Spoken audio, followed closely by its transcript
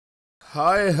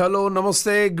Hi, hello,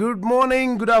 namaste, good morning,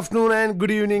 good afternoon and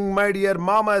good evening my dear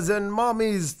mamas and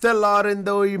mommies.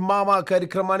 తెల్లారిందో ఈ మామా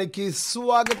కార్యక్రమానికి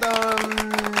స్వాగతం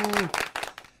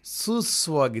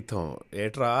సుస్వాగతం.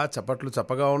 ఏట్రా చప్పట్లు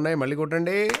చప్పగా ఉన్నాయి, మళ్ళీ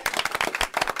కొట్టండి.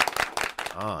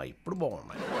 ఇప్పుడు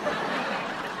బాగున్నాయి.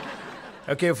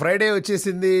 ఓకే, ఫ్రైడే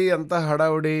వచ్చేసింది, అంత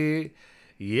హడావుడి,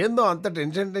 ఏందో అంత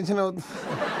టెన్షన్ అవుతుంది.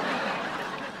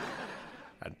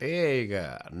 అంటే ఇక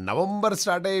నవంబర్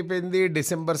స్టార్ట్ అయిపోయింది,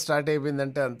 డిసెంబర్ స్టార్ట్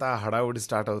అయిపోయిందంటే అంతా హడావుడి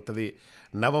స్టార్ట్ అవుతుంది.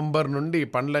 నవంబర్ నుండి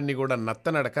పనులన్నీ కూడా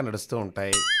నత్తనడక నడుస్తూ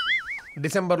ఉంటాయి.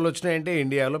 డిసెంబర్లో వచ్చినాయంటే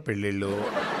ఇండియాలో పెళ్ళిళ్ళు.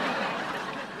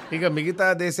 ఇక మిగతా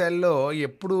దేశాల్లో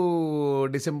ఎప్పుడు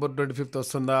డిసెంబర్ 25th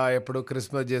వస్తుందా, ఎప్పుడు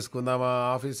క్రిస్మస్ చేసుకుందామా,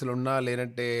 ఆఫీసులు ఉన్నా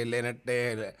లేనట్టే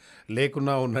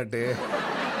లేకున్నా ఉన్నట్టే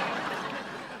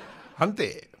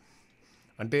అంతే.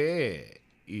 అంటే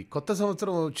ఈ కొత్త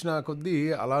సంవత్సరం వచ్చిన కొద్దీ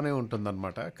అలానే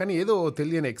ఉంటుందన్నమాట. కానీ ఏదో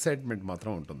తెలియని ఎక్సైట్మెంట్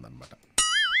మాత్రం ఉంటుందన్నమాట.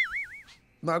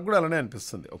 నాకు కూడా అలానే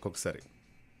అనిపిస్తుంది ఒక్కొక్కసారి.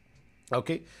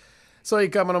 ఓకే, సో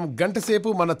ఇక మనం గంట సేపు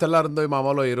మన తెల్లారిందో ఈ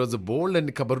మామలో ఈరోజు బోల్డ్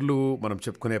అన్ని కబుర్లు మనం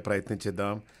చెప్పుకునే ప్రయత్నం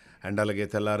చేద్దాం. అండ్ అలాగే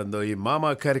తెల్లారిందో ఈ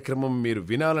మామా కార్యక్రమం మీరు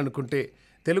వినాలనుకుంటే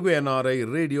తెలుగు NRI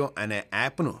రేడియో అనే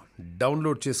యాప్ను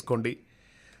డౌన్లోడ్ చేసుకోండి.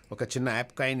 ఒక చిన్న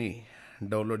యాప్ కాయని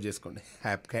డౌన్లోడ్ చేసుకోండి.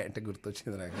 యాప్ కాయ అంటే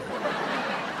గుర్తొచ్చింది నాకు.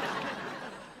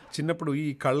 చిన్నప్పుడు ఈ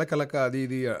కళ్ళ కలక అది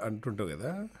ఇది అంటుంటావు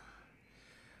కదా,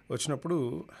 వచ్చినప్పుడు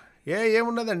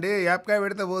ఏమున్నదండి యాప్కాయ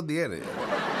పెడితే పోద్ది అని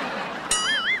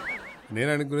నేను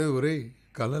అనుకునేది. ఒరే,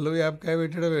 కళ్ళలో యాప్కాయ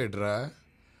పెట్టడం ఏంట్రా,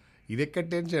 ఇది ఎక్కడ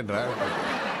టెన్షన్ రా.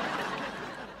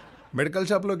 మెడికల్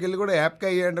షాప్లోకి వెళ్ళి కూడా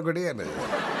యాప్కాయ ఇవ్వండి ఒకటి అనేది.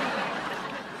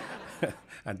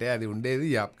 అంటే అది ఉండేది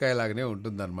యాప్కాయ లాగానే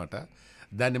ఉంటుందన్నమాట.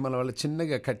 దాన్ని మన వాళ్ళు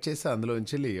చిన్నగా కట్ చేసి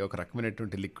అందులోంచి వెళ్ళి ఒక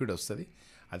రకమైనటువంటి లిక్విడ్ వస్తుంది,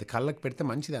 అది కళ్ళకు పెడితే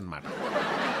మంచిది అన్నమాట.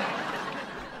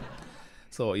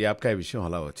 సో యాప్కాయ విషయం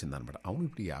అలా వచ్చిందనమాట. అవును,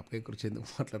 ఇప్పుడు యాప్కాయ గురించి ఎందుకు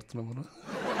మాట్లాడుతున్నాం మనం?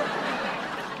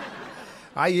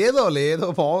 ఏదో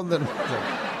బాగుందనమాట.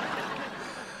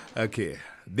 ఓకే,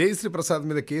 దేవిశ్రీ ప్రసాద్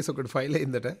మీద కేసు ఒకటి ఫైల్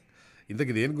అయిందట.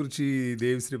 ఇంతకీ దేని గురించి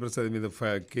దేవిశ్రీ ప్రసాద్ మీద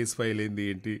కేసు ఫైల్ అయింది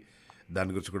ఏంటి,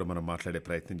 దాని గురించి కూడా మనం మాట్లాడే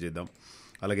ప్రయత్నం చేద్దాం.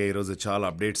 అలాగే ఈరోజు చాలా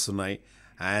అప్డేట్స్ ఉన్నాయి.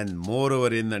 అండ్ మోర్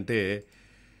ఓవర్ ఏంటంటే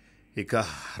ఇక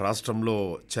రాష్ట్రంలో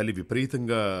చలి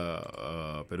విపరీతంగా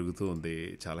పెరుగుతూ ఉంది.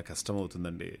 చాలా కష్టం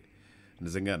అవుతుందండి.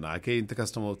 నిజంగా నాకే ఇంత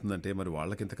కష్టం అవుతుందంటే మరి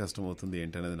వాళ్ళకి ఇంత కష్టం అవుతుంది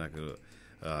ఏంటనేది నాకు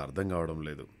అర్థం కావడం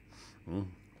లేదు.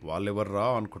 వాళ్ళెవర్రా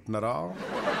అనుకుంటున్నారా?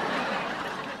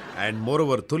 అండ్ మోర్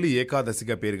ఓవర్ తొలి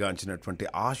ఏకాదశిగా పేరుగాంచినటువంటి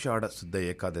ఆషాఢ శుద్ధ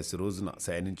ఏకాదశి రోజున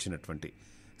శయనించినటువంటి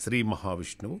శ్రీ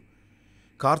మహావిష్ణువు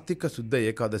కార్తీక శుద్ధ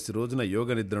ఏకాదశి రోజున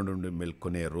యోగ నిద్ర నుండి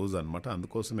మేల్కొనే రోజు అనమాట.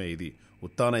 అందుకోసమే ఇది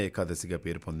ఉత్తాన ఏకాదశిగా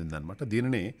పేరు పొందిందనమాట.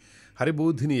 దీనినే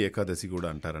హరిబోధిని ఏకాదశి కూడా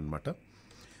అంటారనమాట.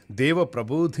 దేవ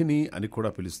ప్రబోధిని అని కూడా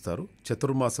పిలుస్తారు.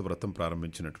 చతుర్మాస వ్రతం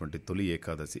ప్రారంభించినటువంటి తొలి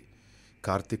ఏకాదశి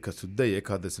కార్తీక శుద్ధ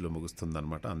ఏకాదశిలో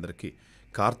ముగుస్తుందన్నమాట. అందరికీ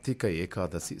కార్తీక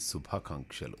ఏకాదశి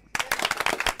శుభాకాంక్షలు.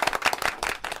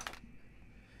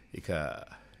 ఇక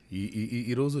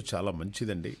ఈరోజు చాలా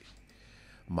మంచిదండి.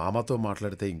 మామతో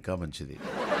మాట్లాడితే ఇంకా మంచిది.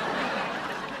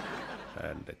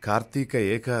 అండ్ కార్తీక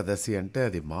ఏకాదశి అంటే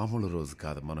అది మామూలు రోజు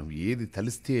కాదు. మనం ఏది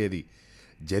తలిస్తే అది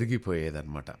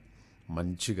జరిగిపోయేదన్నమాట.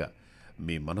 మంచిగా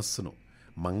మీ మనస్సును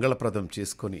మంగళప్రదం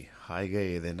చేసుకొని హాయిగా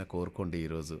ఏదైనా కోరుకోండి.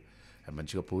 ఈరోజు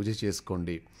మంచిగా పూజ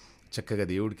చేసుకోండి, చక్కగా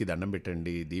దేవుడికి దండం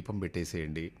పెట్టండి, దీపం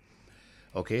పెట్టేసేయండి.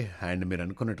 ఓకే, అండ్ మీరు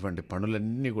అనుకున్నటువంటి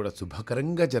పనులన్నీ కూడా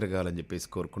శుభకరంగా జరగాలని చెప్పేసి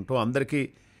కోరుకుంటూ అందరికీ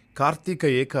కార్తీక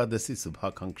ఏకాదశి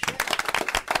శుభాకాంక్షలు.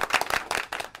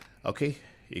 ఓకే,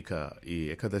 ఇక ఈ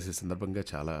ఏకాదశి సందర్భంగా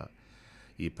చాలా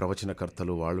ఈ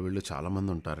ప్రవచనకర్తలు వీళ్ళు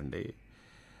చాలామంది ఉంటారండి.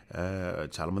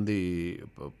 చాలామంది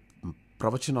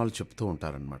ప్రవచనాలు చెప్తూ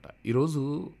ఉంటారనమాట. ఈరోజు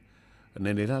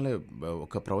నేను ఇలానే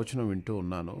ఒక ప్రవచనం వింటూ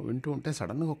ఉంటే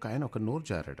సడన్గా ఒక ఆయన ఒక నోరు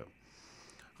జారాడు.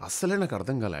 అస్సలే నాకు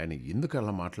అర్థం కాలే ఆయన ఎందుకు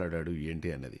అలా మాట్లాడాడు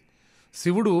ఏంటి అనేది.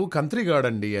 శివుడు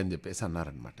కంత్రిగాడండి అని చెప్పేసి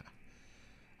అన్నారనమాట.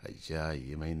 అయ్యా,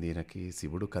 ఏమైంది ఈయనకి?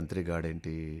 శివుడు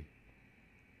కంత్రిగాడేంటి,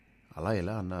 అలా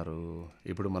ఎలా అన్నారు?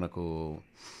 ఇప్పుడు మనకు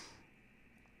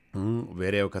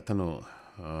వేరే ఒక అతను,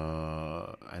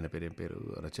 ఆయన పేరేం పేరు,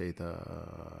 రచయిత,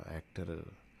 యాక్టర్,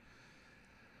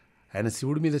 ఆయన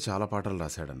శివుడి మీద చాలా పాటలు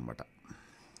రాశాడనమాట.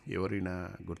 ఎవరైనా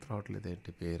గుర్తు రావట్లేదు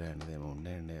ఏంటి పేరు, ఆయనదేమో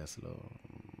ఉన్నాయండి అసలు.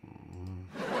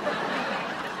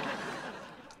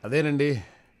 అదేనండి,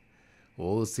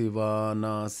 ఓ శివా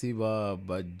నా శివా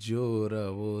బజ్జోర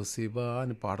ఓ శివా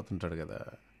అని పాడుతుంటాడు కదా,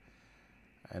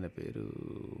 ఆయన పేరు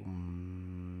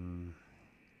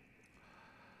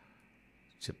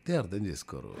చెప్తే అర్థం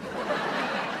చేసుకోరు.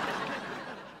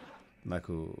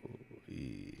 నాకు ఈ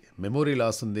మెమొరీ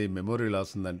లాస్ ఉంది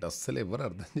అంటే అస్సలు ఎవరు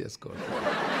అర్థం చేసుకోవాలి.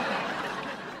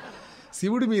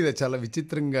 శివుడి మీద చాలా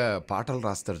విచిత్రంగా పాటలు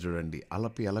రాస్తాడు చూడండి.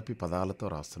 అలపి అలపి పదాలతో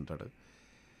రాస్తుంటాడు.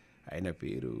 ఆయన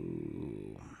పేరు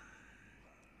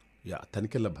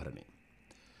తనికెళ్ళ భరణి.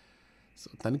 సో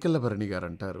తనికెళ్ళ భరణి గారు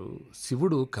అంటారు,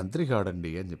 శివుడు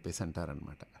కంత్రిగాడండి అని చెప్పేసి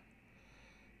అంటారనమాట.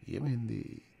 ఏమైంది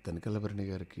తనికెళ్ళ భరణి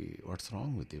గారికి? What's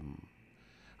wrong with him?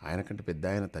 ఆయన కంటే పెద్ద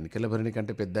ఆయన, తనికెళ్ళ భరణి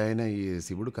కంటే పెద్ద ఆయన ఈ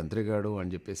శివుడు కంత్రిగాడు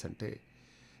అని చెప్పేసి అంటే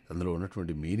అందులో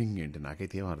ఉన్నటువంటి మీనింగ్ ఏంటి?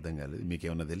 నాకైతే ఏం అర్థం కాలేదు. మీకు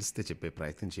ఏమైనా తెలిస్తే చెప్పే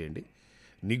ప్రయత్నం చేయండి.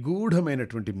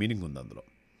 నిగూఢమైనటువంటి మీనింగ్ ఉంది అందులో.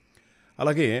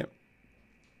 అలాగే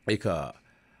ఇక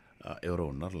ఎవరో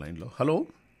ఉన్నారు లైన్లో. హలో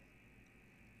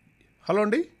హలో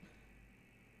అండి,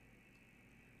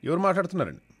 ఎవరు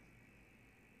మాట్లాడుతున్నారండి?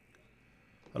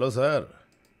 Hello sir,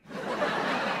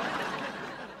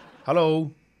 hello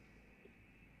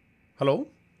hello.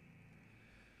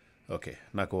 Okay,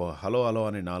 నాకు హలో హలో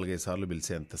అని 4-5 సార్లు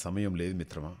పిలిచేంత సమయం లేదు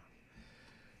మిత్రమా.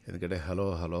 ఎందుకంటే హలో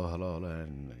హలో హలో హలో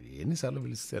ఎన్నిసార్లు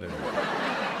పిలుస్తారండి?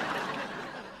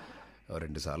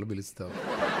 2 సార్లు పిలుస్తాం,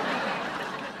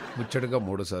 ముచ్చటగా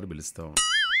 3 సార్లు పిలుస్తాం,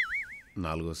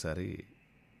 4వసారి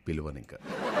పిలువని ఇంకా.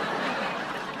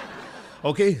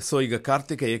 ఓకే, సో ఇక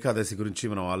కార్తీక ఏకాదశి గురించి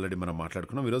ఆల్రెడీ మనం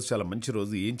మాట్లాడుకున్నాం. ఈరోజు చాలా మంచి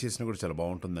రోజు, ఏం చేసినా కూడా చాలా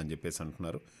బాగుంటుందని చెప్పేసి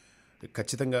అంటున్నారు.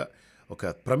 ఖచ్చితంగా ఒక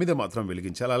ప్రమిద మాత్రం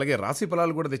వెలిగించాలి. అలాగే రాశి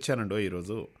ఫలాలు కూడా తెచ్చానండో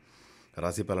ఈరోజు.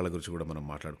 రాశి ఫలాల గురించి కూడా మనం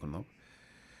మాట్లాడుకుందాం.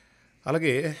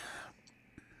 అలాగే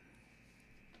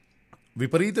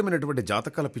విపరీతమైనటువంటి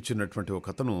జాతకాల పిచ్చినటువంటి ఒక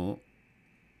అతను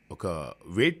ఒక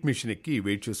వెయిట్ మిషన్ ఎక్కి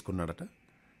వెయిట్ చేసుకున్నాడట.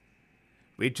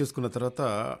 వెయిట్ చేసుకున్న తర్వాత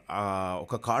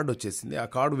ఒక కార్డు వచ్చేసింది. ఆ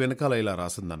కార్డు వెనకాల ఇలా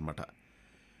రాసిందనమాట,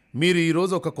 మీరు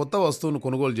ఈరోజు ఒక కొత్త వస్తువును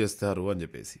కొనుగోలు చేస్తారు అని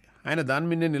చెప్పేసి. ఆయన దాని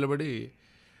మీదే నిలబడి,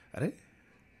 అరే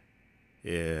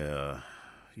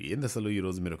ఏంది అసలు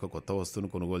ఈరోజు మీరు ఒక కొత్త వస్తువును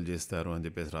కొనుగోలు చేస్తారు అని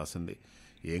చెప్పేసి రాసింది,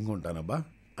 ఏం కొంటానబ్బా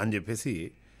అని చెప్పేసి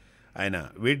ఆయన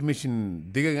వెయిట్ మిషన్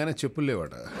దిగగానే చెప్పులు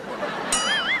లేవాట,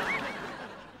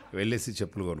 వెళ్ళేసి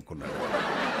చెప్పులు కొనుక్కున్నాడు.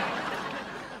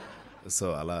 సో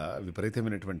అలా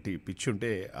విపరీతమైనటువంటి పిచ్చి ఉంటే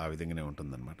ఆ విధంగానే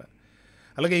ఉంటుందన్నమాట.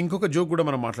 అలాగే ఇంకొక జోక్ కూడా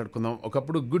మనం మాట్లాడుకుందాం.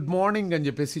 ఒకప్పుడు గుడ్ మార్నింగ్ అని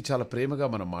చెప్పేసి చాలా ప్రేమగా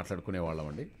మనం మాట్లాడుకునేవాళ్ళం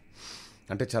అండి.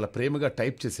 అంటే చాలా ప్రేమగా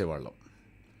టైప్ చేసేవాళ్ళం.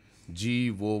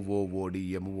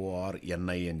 GOODMORNING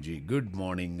గుడ్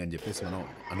మార్నింగ్ అని చెప్పేసి మనం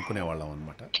అనుకునేవాళ్ళం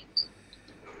అనమాట.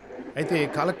 అయితే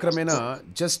కాలక్రమేణా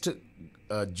జస్ట్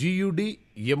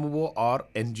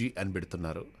GUDMORNG అని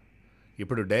పెడుతున్నారు.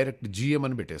 ఇప్పుడు డైరెక్ట్ GM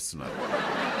అని పెట్టేస్తున్నారు.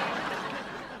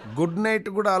 గుడ్ నైట్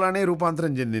కూడా అలానే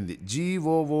రూపాంతరం చెందింది.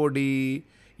 GOODNIGHT,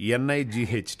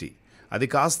 అది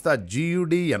కాస్త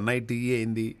GUDNITE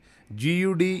అయింది.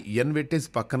 GUDN పెట్టేసి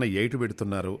పక్కన 8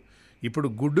 పెడుతున్నారు. ఇప్పుడు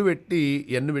గుడ్డు పెట్టి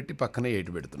ఎన్ పెట్టి పక్కన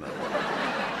 8 పెడుతున్నారు.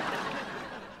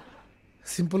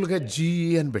 సింపుల్గా GE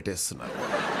అని పెట్టేస్తున్నారు.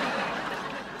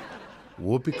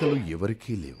 ఓపికలు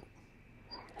ఎవరికీ లేవు.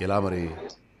 ఎలా మరి?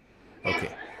 ఓకే,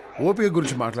 ఓపిక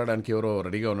గురించి మాట్లాడడానికి ఎవరో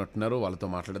రెడీగా ఉన్నట్టున్నారు, వాళ్ళతో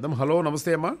మాట్లాడదాం. హలో,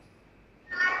 నమస్తే అమ్మా.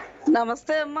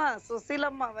 నమస్తే అమ్మా,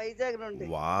 సుశీలమ్మ, వైజాగ్ నుండి.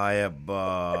 వాయబ్బా,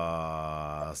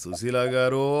 సుశీల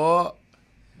గారు,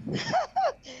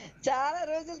 చాలా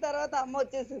రోజుల తర్వాత అమ్మ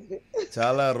వచ్చేసింది.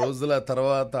 చాలా రోజుల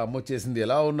తర్వాత అమ్మ వచ్చేసింది.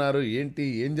 ఎలా ఉన్నారు? ఏంటి,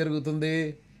 ఏం జరుగుతుంది?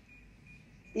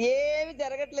 ఏమి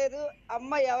జరగట్లేదు.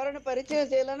 అమ్మ ఎవరిని పరిచయం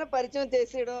చేయాలన్నా పరిచయం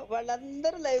చేసేయడం,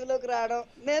 వాళ్ళందరూ లైవ్ లోకి రావడం,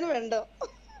 నేను వినడం.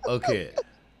 ఓకే,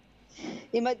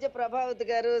 ఈ మధ్య ప్రభావతి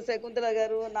గారు, శకుంతల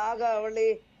గారు, నాగావళి,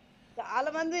 చాలా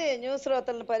మంది న్యూస్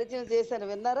శ్రోతలను పరిచయం చేశాను.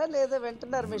 విన్నారా లేదా?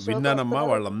 వింటున్నారు? విన్నానమ్మా.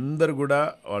 వాళ్ళందరూ కూడా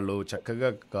వాళ్ళు చక్కగా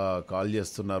కాల్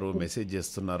చేస్తున్నారు, మెసేజ్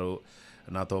చేస్తున్నారు,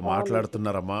 నాతో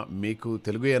మాట్లాడుతున్నారమ్మా. మీకు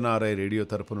తెలుగు NRI రేడియో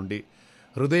తరపు నుండి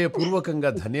హృదయపూర్వకంగా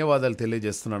ధన్యవాదాలు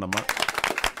తెలియజేస్తున్నానమ్మా.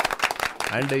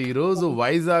 అండ్ ఈరోజు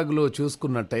వైజాగ్లో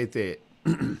చూసుకున్నట్టయితే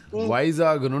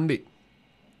వైజాగ్ నుండి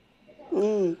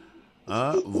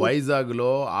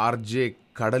వైజాగ్లో ఆర్జే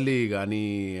కడలి కానీ,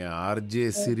 ఆర్జే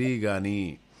సిరి కానీ,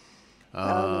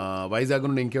 వైజాగ్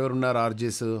నుండి ఇంకెవరున్నారు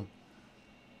ఆర్జేస్?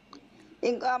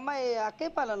 ఇంకో అమ్మాయి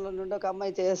అక్కయ్యపాలెంలో నుండి ఒక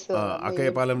అమ్మాయి చేస్తుంది.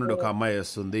 అక్కయ్యపాలెం నుండి ఒక అమ్మాయి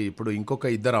వస్తుంది. ఇప్పుడు ఇంకొక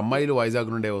 2 అమ్మాయిలు వైజాగ్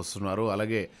నుండే వస్తున్నారు.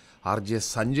 అలాగే ఆర్జే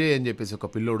సంజయ్ అని చెప్పేసి ఒక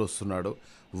పిల్లోడు వస్తున్నాడు.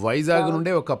 వైజాగ్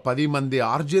నుండే ఒక 10 మంది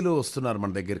ఆర్జేలు వస్తున్నారు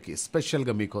మన దగ్గరికి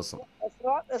స్పెషల్గా మీకోసం.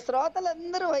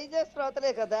 శ్రోతలందరూ వైజాగ్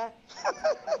శ్రోతలే కదా?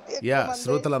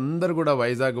 శ్రోతలందరూ కూడా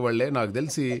వైజాగ్ వాళ్ళే. నాకు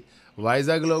తెలిసి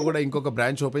వైజాగ్లో కూడా ఇంకొక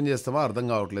బ్రాంచ్ ఓపెన్ చేస్తామా అర్థం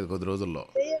కావట్లేదు కొద్ది రోజుల్లో.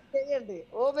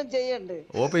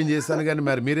 ఓపెన్ చేస్తాను కానీ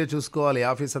మరి మీరే చూసుకోవాలి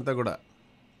ఆఫీస్ అంతా కూడా.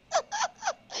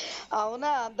 అవునా?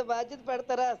 అంత బాధ్యత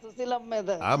పెడతారా సుశీలమ్మ మీద?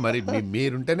 మరి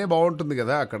మీరుంటేనే బాగుంటుంది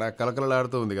కదా, అక్కడ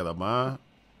కలకలలాడుతూ ఉంది కదమ్మా.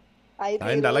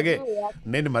 అండ్ అలాగే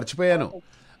నేను మర్చిపోయాను,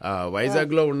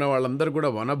 వైజాగ్లో ఉన్న వాళ్ళందరూ కూడా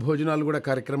వనభోజనాలు కూడా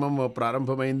కార్యక్రమం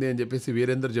ప్రారంభమైంది అని చెప్పేసి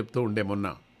వీరేందర్ చెప్తూ ఉండే మొన్న.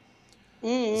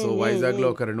 సో వైజాగ్లో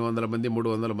ఒక 200 మంది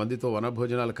 300 మందితో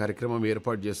వనభోజనాల కార్యక్రమం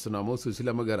ఏర్పాటు చేస్తున్నాము.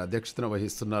 సుశీలమ్మ గారు అధ్యక్షతన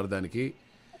వహిస్తున్నారు దానికి.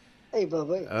 అయ్య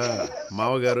బాబోయ్.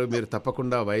 మామగారు మీరు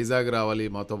తప్పకుండా వైజాగ్ రావాలి,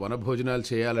 మాతో వనభోజనాలు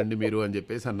చేయాలండి మీరు అని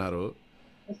చెప్పేసి అన్నారు.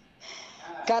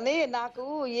 కానీ నాకు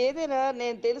ఏదైనా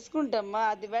నేను తెలుసుకుంటామ్మా,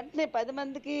 అది వెంటనే 10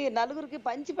 మందికి నలుగురికి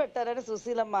పంచి పెట్టారని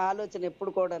సుశీలమ్మ ఆలోచన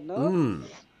ఎప్పుడు కూడాను.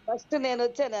 ఫస్ట్ నేను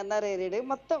వచ్చాను ఎన్ఆర్ఐ రేడియో,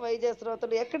 మొత్తం వైజాగ్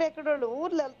శ్రోతలు ఎక్కడెక్కడోళ్ళు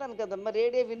ఊర్లో వెళ్తాను కదమ్మా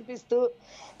రేడియో వినిపిస్తూ,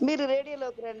 మీరు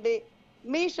రేడియోలోకి రండి,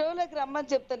 మీ షోలోకి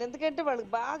రమ్మని చెప్తాను. ఎందుకంటే వాళ్ళకి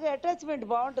బాగా అటాచ్మెంట్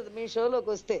బాగుంటుంది మీ షోలోకి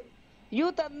వస్తే.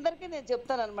 యూత్ అందరికీ నేను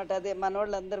చెప్తాను అనమాట, అదే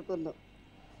మనోళ్ళందరికీ.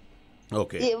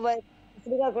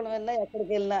 శ్రీకాకుళం వెళ్ళినా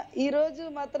ఎక్కడికి వెళ్ళినా ఈ రోజు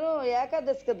మాత్రం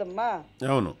ఏకాదశి కదమ్మా.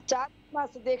 అవును,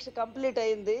 చాతుర్మాస దీక్ష కంప్లీట్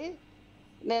అయింది.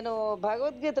 నేను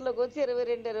భగవద్గీతలోకి వచ్చి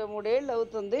 22-23 ఏళ్ళు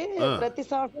అవుతుంది. ప్రతి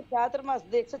సంవత్సరం చాతుర్మాస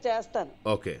దీక్ష చేస్తాను.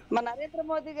 మా నరేంద్ర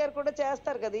మోదీ గారు కూడా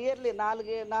చేస్తారు కదా ఇయర్లీ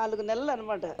 4 నెలలు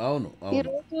అనమాట. ఈ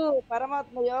రోజు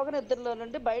పరమాత్మ యోగ నిద్రలో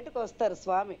నుండి బయటకు వస్తారు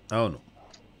స్వామి. అవును,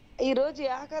 ఈ రోజు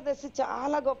ఏకాదశి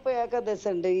చాలా గొప్ప ఏకాదశి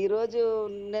అండి. ఈ రోజు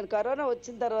నేను కరోనా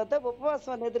వచ్చిన తర్వాత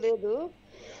ఉపవాసం అనేది లేదు.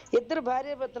 2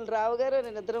 భార్యాభర్తలు రావు గారు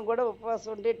నేను ఇద్దరం కూడా ఉపవాసం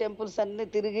ఉండి టెంపుల్స్ అన్ని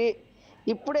తిరిగి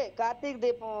ఇప్పుడే కార్తీక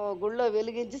దీపం గుళ్ళో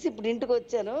వెలిగించేసి ఇప్పుడు ఇంటికి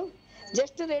వచ్చాను.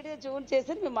 జస్ట్ రేడియో ట్యూన్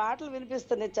చేసి మీ మాటలు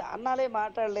వినిపిస్తున్నాయి. చాలాలే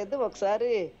మాట్లాడలేదు. ఒకసారి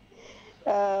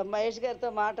మహేష్ గారితో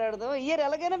మాట్లాడదాం. ఇయర్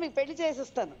ఎలాగైనా మీకు పెళ్లి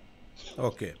చేసేస్తాను.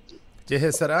 ఓకే,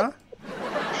 చేసేస్తారా?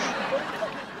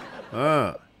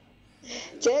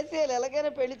 చేసేయాలి,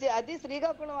 ఎలాగైనా పెళ్లి అది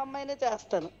శ్రీకాకుళం అమ్మాయినే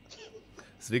చేస్తాను.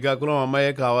 శ్రీకాకుళం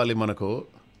అమ్మాయే కావాలి మనకు.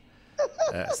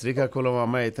 శ్రీకాకుళం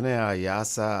అమ్మాయి అయితేనే ఆ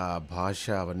యాస, ఆ భాష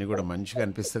అవన్నీ కూడా మంచిగా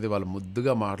అనిపిస్తుంది. వాళ్ళు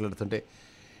ముద్దుగా మాట్లాడుతుంటే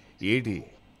ఏటి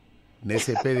నేను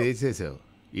చెప్పేది ఏది చేసావు,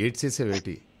 ఏటి చేసావు,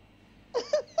 ఏటి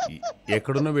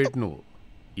ఎక్కడున్నావు, ఏటి నువ్వు,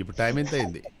 ఇప్పుడు టైం ఎంత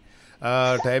అయింది,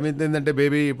 టైం ఎంత అయిందంటే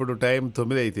బేబీ ఇప్పుడు టైం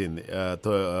 9 అయిపోయింది,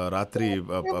 రాత్రి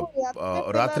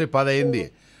 10 అయింది,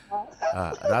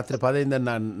 రాత్రి 10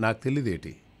 అయిందని నాకు తెలియదు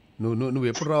ఏంటి, నువ్వు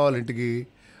ఎప్పుడు రావాలి ఇంటికి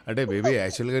అంటే బేబీ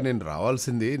యాక్చువల్గా నేను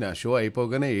రావాల్సింది నా షో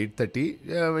అయిపోగానే 8:30,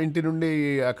 ఇంటి నుండి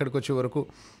అక్కడికి వచ్చే వరకు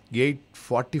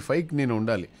 8:45కి నేను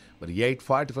ఉండాలి. మరి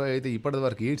 8:45 అయితే ఇప్పటి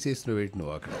వరకు 8 చేస్తున్నావు, ఏంటి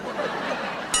నువ్వు అక్కడ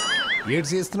 8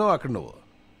 చేస్తున్నావు అక్కడ, నువ్వు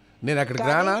నేను అక్కడికి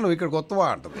రానా, నువ్వు ఇక్కడికి వస్తావా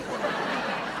అంటది.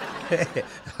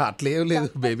 అట్లేం లేదు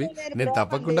బేబీ, నేను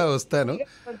తప్పకుండా వస్తాను.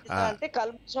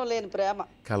 కల్మషం లేని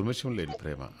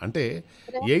ప్రేమ అంటే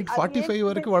 8:45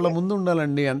 వరకు వాళ్ళ ముందు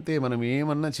ఉండాలండి అంతే. మనం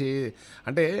ఏమన్నా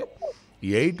అంటే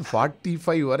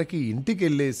 8:45 వరకు ఇంటికి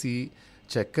వెళ్ళేసి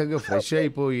చక్కగా ఫ్రెష్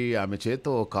అయిపోయి ఆమె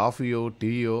చేత్తో కాఫీయో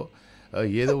టీయో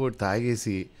ఏదో ఒకటి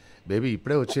తాగేసి బేబీ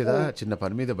ఇప్పుడే వచ్చేదా, చిన్న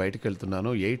పని మీద బయటకు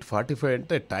వెళ్తున్నాను. 8:45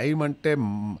 అంటే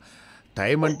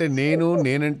టైం అంటే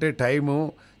నేనంటే టైము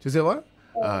చూసావా.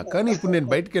 కానీ ఇప్పుడు నేను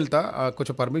బయటకు వెళ్తా,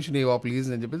 కొంచెం పర్మిషన్ ఇవ్వ ప్లీజ్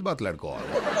అని చెప్పేసి మాట్లాడుకోవాలి.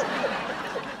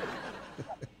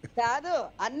 కాదు,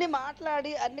 అన్ని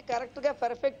మాట్లాడి అన్ని కరెక్ట్ గా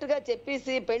పర్ఫెక్ట్ గా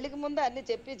చెప్పేసి పెళ్లికి ముందు అన్ని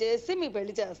చెప్పి చేసి మీ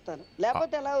పెళ్లి చేస్తాను.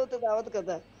 లేకపోతే ఎలా అవుతుంది, అవదు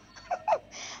కదా.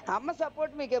 అమ్మ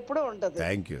సపోర్ట్ మీకు ఎప్పుడూ ఉంటుంది.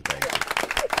 Thank you.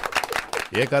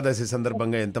 ఏకాదశి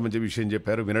సందర్భంగా ఎంత మంచి విషయం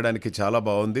చెప్పారు, వినడానికి చాలా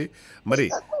బాగుంది. మరి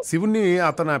శివుణ్ణి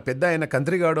అతను పెద్ద ఆయన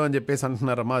కంత్రిగాడు అని చెప్పేసి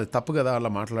అంటున్నారమ్మా, అది తప్పు కదా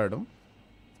అలా మాట్లాడడం?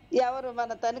 ఎవరు,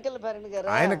 మన తనికెళ్ళ భరణి గారు?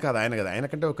 ఆయన కాదు, ఆయన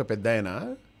కంటే ఒక పెద్ద ఆయన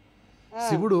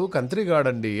శివుడు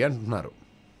కంత్రిగాడండి అంటున్నారు.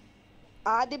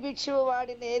 ఆది భిక్షు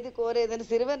వాడిని ఏది కోరేదని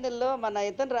సిరివెన్నెల్లో మన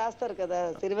ఇతను రాస్తారు కదా,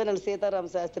 సిరివెన్నెల సీతారామ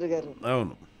శాస్త్రి గారు.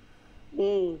 అవును.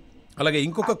 అలాగే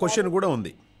ఇంకొక క్వశ్చన్ కూడా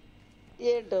ఉంది.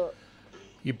 ఏంటో,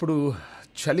 ఇప్పుడు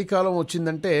చలికాలం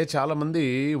వచ్చిందంటే చాలా మంది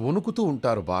వణుకుతూ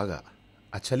ఉంటారు బాగా,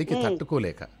 ఆ చలికి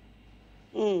తట్టుకోలేక.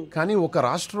 కానీ ఒక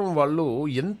రాష్ట్రం వాళ్ళు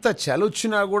ఎంత చలి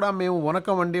వచ్చినా కూడా మేము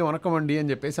వనకమండి అని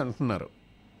చెప్పేసి అంటున్నారు.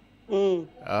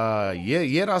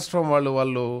 ఏ రాష్ట్రం వాళ్ళు?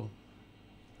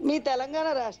 మీ తెలంగాణ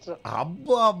రాష్ట్రం.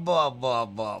 అబ్బా అబ్బా అబ్బా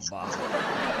అబ్బా అబ్బా,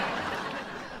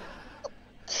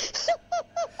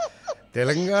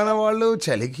 తెలంగాణ వాళ్ళు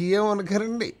చలికి ఏం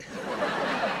వనకరండి,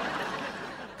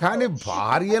 కానీ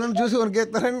భార్యలను చూసి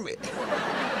వనకేస్తారండి.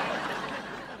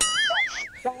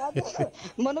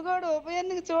 మునుగోడు ఉప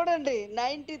ఎన్నిక చూడండి,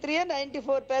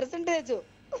 93-94%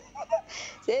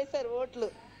 చేశారు ఓట్లు.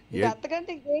 అంతకంటే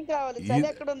ఇంకేం కావాలి, చలి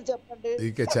ఎక్కడ ఉంది చెప్పండి.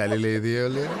 ఇక చలి లేదు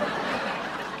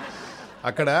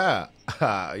అక్కడ.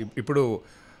 ఇప్పుడు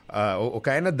ఒక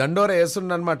ఆయన దండోర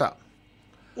వేస్తుండనమాట.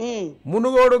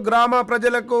 మునుగోడు గ్రామ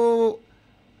ప్రజలకు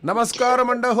నమస్కారం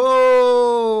అండహో,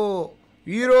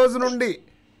 ఈ రోజు నుండి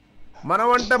మన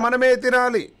వంట మనమే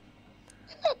తినాలి,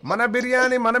 మన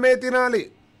బిర్యానీ మనమే తినాలి,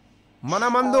 మన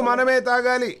మందు మనమే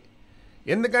తాగాలి,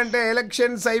 ఎందుకంటే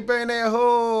ఎలక్షన్స్ అయిపోయినాయో.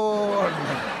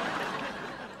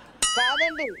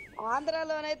 కాదండి,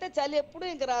 ఆంధ్రాలోనైతే చలి ఎప్పుడు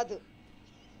ఇంక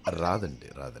రాదండి.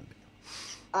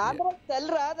 ఆంధ్ర చలి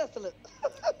రాదు అసలు.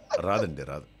 రాదండి,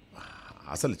 రాదు.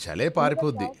 అసలు చలే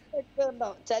పారిపోద్ది.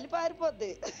 చలి పారిపోద్ది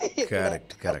ఇక్కడ.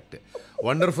 Correct, correct.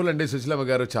 వండర్ఫుల్ అండి సుశీలమ్మ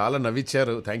గారు, చాలా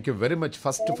నవ్విచ్చారు. Thank you very much.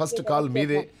 First call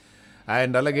మీదే.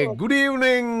 అండ్ అలాగే good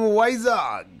evening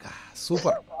Vizag.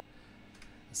 Super.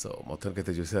 So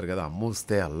మొత్తానికైతే చూశారు కదా,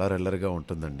 అమ్మూస్తే అల్లరల్లరిగా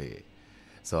ఉంటుందండి.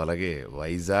 సో అలాగే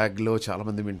వైజాగ్లో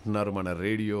చాలామంది వింటున్నారు మన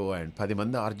రేడియో. అండ్ 10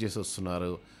 మంది ఆర్జేస్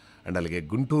వస్తున్నారు. అండ్ అలాగే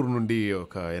గుంటూరు నుండి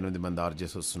ఒక 8 మంది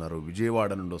ఆర్జేస్ వస్తున్నారు.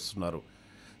 విజయవాడ నుండి వస్తున్నారు.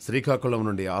 శ్రీకాకుళం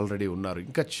నుండి ఆల్రెడీ ఉన్నారు.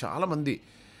 ఇంకా చాలామంది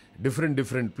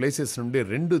డిఫరెంట్ ప్లేసెస్ నుండి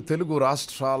 2 తెలుగు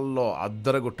రాష్ట్రాల్లో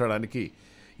అద్దరగొట్టడానికి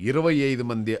 25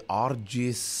 మంది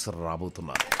ఆర్జేస్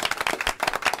రాబోతున్నారు.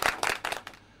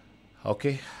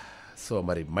 ఓకే. సో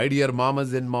మరి మై డియర్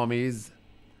మామస్ అండ్ మామీస్,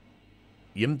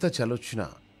 ఎంత చలొచ్చినా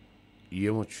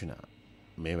ఏమొచ్చినా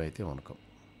మేమైతే వనకం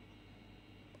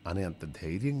అని అంత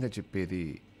ధైర్యంగా చెప్పేది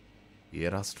ఏ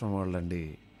రాష్ట్రం వాళ్ళండి?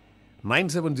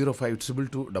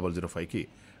 9705222005కి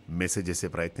మెసేజ్ చేసే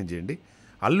ప్రయత్నం చేయండి.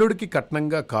 అల్లుడికి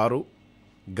కట్నంగా కారు,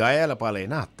 గాయాల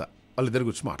పాలైన అత్త, వాళ్ళిద్దరి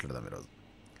గురించి మాట్లాడదాం ఈరోజు.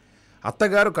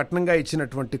 అత్తగారు కట్నంగా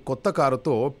ఇచ్చినటువంటి కొత్త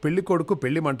కారుతో పెళ్లి కొడుకు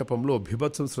పెళ్లి మంటపంలో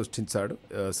బీభత్సం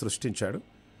సృష్టించాడు.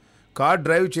 కార్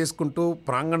డ్రైవ్ చేసుకుంటూ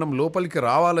ప్రాంగణం లోపలికి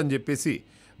రావాలని చెప్పేసి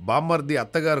బామ్మర్ది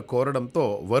అత్తగారు కోరడంతో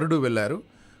వరుడు వెళ్ళారు.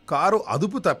 కారు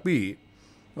అదుపు తప్పి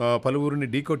పలువురిని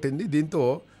ఢీకొట్టింది. దీంతో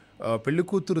పెళ్లి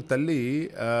కూతురు తల్లి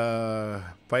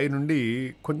పైనుండి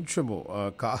కొంచెము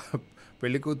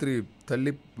పెళ్లి కూతురి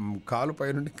తల్లి కాలు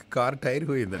పైనుండి కారు టైర్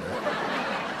పోయిందండి.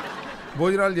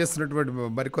 భోజనాలు చేస్తున్నటువంటి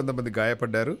మరికొంతమంది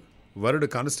గాయపడ్డారు. వరుడు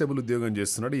కానిస్టేబుల్ ఉద్యోగం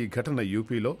చేస్తున్నాడు. ఈ ఘటన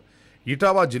యూపీలో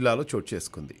ఇటావా జిల్లాలో చోటు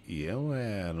చేసుకుంది.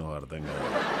 ఏమో అర్థం కాదు.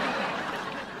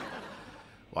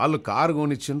 వాళ్ళు కారు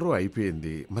కొనిచ్చిండ్రు,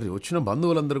 అయిపోయింది. మరి వచ్చిన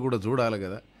బంధువులందరూ కూడా చూడాలి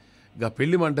కదా. ఇక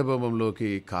పెళ్లి మంటపంలోకి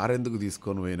కారు ఎందుకు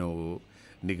తీసుకొని పోయినావు?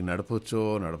 నీకు నడపొచ్చో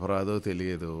నడపరాదో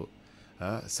తెలియదు.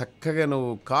 చక్కగా నువ్వు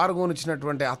కారు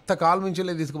కొనిచ్చినటువంటి అత్త కాలు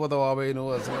మించలే తీసుకుపోతావు బాబాయ్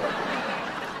నువ్వు. అసలు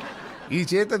ఈ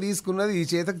చేత తీసుకున్నది ఈ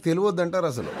చేతకు తెలియొద్దంటారు.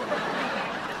 అసలు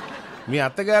మీ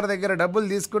అత్తగారి దగ్గర డబ్బులు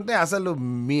తీసుకుంటే అసలు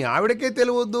మీ ఆవిడకే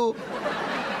తెలియవద్దు.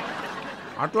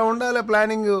 అట్లా ఉండాలి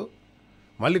ప్లానింగ్.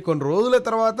 మళ్ళీ కొన్ని రోజుల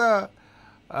తర్వాత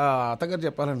అత్తగారు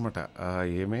చెప్పాలన్నమాట,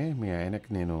 ఏమే మీ ఆయనకి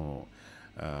నేను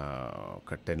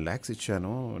ఒక 10 lakhs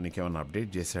ఇచ్చాను, నీకేమన్నా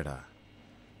అప్డేట్ చేశాడా?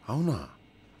 అవునా,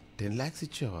 10 lakhs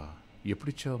ఇచ్చావా? ఎప్పుడు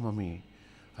ఇచ్చావా మమ్మీ?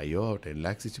 అయ్యో 10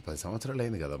 lakhs ఇచ్చి 10 సంవత్సరాలు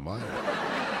అయింది కదమ్మా.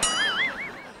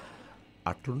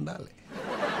 అట్లుండాలి.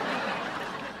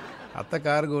 అత్త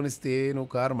కారు కొనిస్తే నువ్వు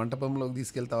కారు మంటపంలోకి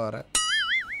తీసుకెళ్తావారా?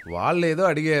 వాళ్ళు ఏదో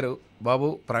అడిగారు, బాబు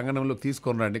ప్రాంగణంలోకి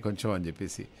తీసుకొని రండి కొంచెం అని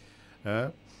చెప్పేసి.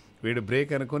 వీడు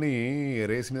బ్రేక్ అనుకొని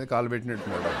రేస్ మీద కాలు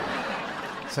పెట్టినట్టున్నాడు.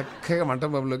 చక్కగా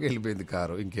మంటపంలోకి వెళ్ళిపోయింది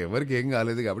కారు. ఇంకెవరికి ఏం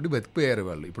కాలేదు కాబట్టి బతికిపోయారు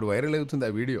వాళ్ళు. ఇప్పుడు వైరల్ అవుతుంది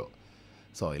ఆ వీడియో.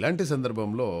 సో ఇలాంటి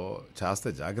సందర్భంలో కాస్త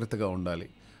జాగ్రత్తగా ఉండాలి.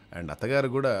 అండ్ అత్తగారు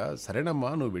కూడా సరేనమ్మా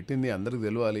నువ్వు పెట్టింది అందరికి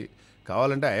తెలియాలి,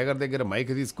 కావాలంటే అయ్యగారి దగ్గర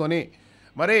మైక్ తీసుకొని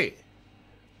మరి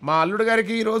మా అల్లుడు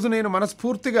గారికి ఈరోజు నేను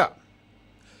మనస్ఫూర్తిగా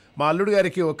మా అల్లుడు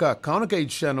గారికి ఒక కానుక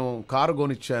ఇచ్చాను, కారు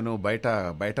కొనిచ్చాను,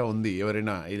 బయట ఉంది,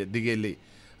 ఎవరైనా దిగెళ్ళి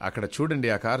అక్కడ చూడండి,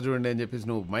 ఆ కారు చూడండి అని చెప్పేసి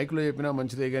నువ్వు మైక్లో చెప్పినా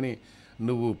మంచిదే. కానీ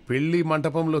నువ్వు పెళ్లి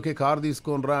మంటపంలోకి కారు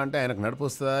తీసుకొని రా అంటే ఆయనకు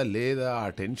నడిపొస్తుందా లేదా? ఆ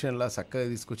టెన్షన్లా చక్కగా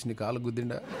తీసుకొచ్చి నీ కాలు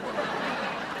గుద్దిండా.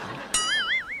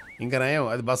 ఇంకా నయం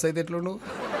అది బస్సు అయితే ఎట్లుండు.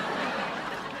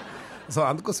 సో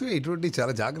అందుకోసమే ఇటువంటి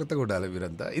చాలా జాగ్రత్తగా ఉండాలి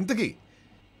మీరంతా. ఇంతకీ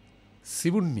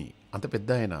శివుణ్ణి అంత పెద్ద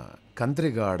ఆయన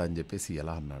కంత్రిగాడ్ అని చెప్పేసి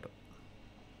ఎలా అన్నాడు?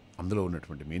 అందులో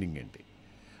ఉన్నటువంటి మీనింగ్ ఏంటి?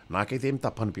 నాకైతే ఏం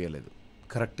తప్పనిపించలేదు.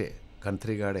 కరెక్టే,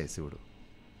 కంత్రిగాడే శివుడు.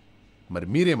 మరి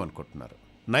మీరేమనుకుంటున్నారు?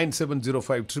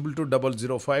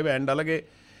 9705222005. అండ్ అలాగే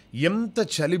ఎంత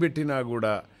చలి పెట్టినా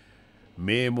కూడా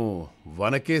మేము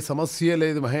వనకే సమస్య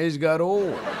లేదు మహేష్ గారు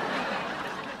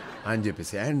అని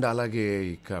చెప్పేసి. అండ్ అలాగే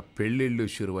ఇక పెళ్ళిళ్ళు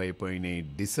షురు అయిపోయినాయి.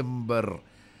 డిసెంబర్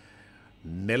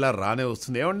నెల రానే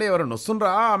వస్తుంది. ఏమండి ఎవరైనా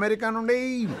వస్తుండ్రా అమెరికా నుండి,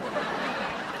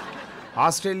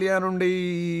 ఆస్ట్రేలియా నుండి,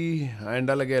 అండ్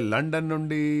అలాగే లండన్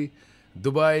నుండి,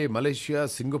 Dubai, Malaysia,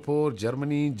 Singapore,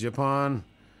 Germany, Japan.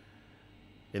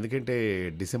 ఎందుకంటే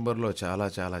డిసెంబర్లో చాలా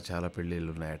చాలా చాలా పెళ్ళిళ్ళు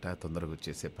ఉన్నాయట. తొందరగా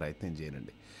వచ్చేసే ప్రయత్నం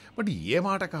చేయనండి. బట్ ఏ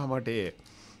మాట కామాటే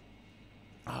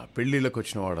పెళ్ళిళ్ళకి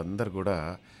వచ్చిన వాళ్ళందరూ కూడా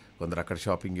కొందరు అక్కడ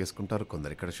షాపింగ్ చేసుకుంటారు,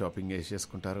 కొందరు ఇక్కడ షాపింగ్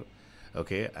చేసుకుంటారు.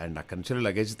 ఓకే. అండ్ అక్కడి నుంచి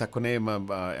లగేజ్ తక్కువనే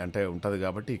అంటే ఉంటుంది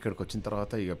కాబట్టి ఇక్కడికి వచ్చిన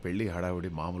తర్వాత ఇక పెళ్ళి హడావుడి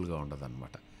మామూలుగా ఉండదు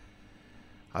అనమాట.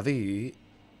 అది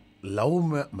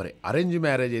మరి అరేంజ్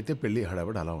మ్యారేజ్ అయితే పెళ్ళి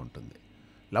హడావుడి అలా ఉంటుంది.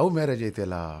 లవ్ మ్యారేజ్ అయితే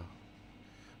ఎలా?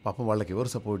 పాపం వాళ్ళకి ఎవరు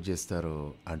సపోర్ట్ చేస్తారు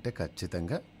అంటే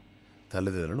ఖచ్చితంగా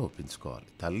తల్లిదండ్రులను ఒప్పించుకోవాలి.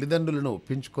 తల్లిదండ్రులను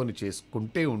ఒప్పించుకొని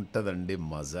చేసుకుంటే ఉంటుందండి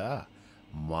మజా,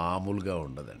 మామూలుగా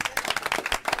ఉండదండి.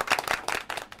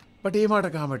 బట్ ఏ మాట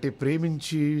కాబట్టి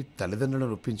ప్రేమించి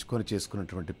తల్లిదండ్రులను ఒప్పించుకొని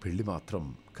చేసుకున్నటువంటి పెళ్లి మాత్రం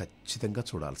ఖచ్చితంగా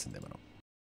చూడాల్సిందే మనం.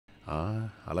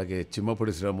 అలాగే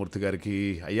చిమ్మపూడి శ్రీరామూర్తి గారికి,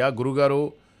 అయ్యా గురుగారు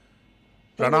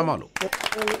ప్రణామాలు.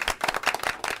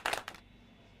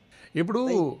 ఇప్పుడు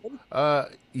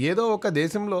ఏదో ఒక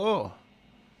దేశంలో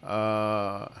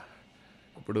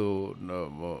ఇప్పుడు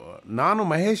నాను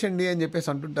మహేష్ అండి అని చెప్పేసి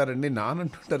అంటుంటారండి.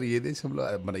 అంటుంటారు ఏ దేశంలో,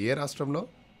 మన ఏ రాష్ట్రంలో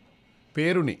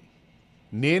పేరుని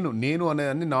నేను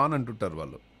అనేదాన్ని నాన్ అంటుంటారు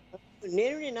వాళ్ళు.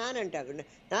 నేను నాన్న అంటారు.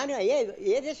 నాను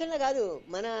ఏ దేశంలో కాదు,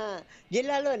 మన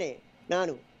జిల్లాలోనే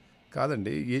నాను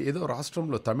కాదండి, ఏదో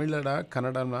రాష్ట్రంలో తమిళనా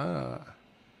కన్నడనా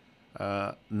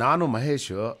నాను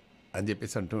మహేష్ అని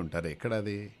చెప్పేసి అంటూ ఉంటారు. ఎక్కడ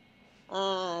అది?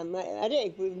 అదే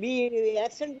ఇప్పుడు మీ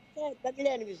యాక్సెంట్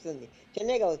తమిళే అనిపిస్తుంది.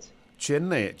 చెన్నై కావచ్చు.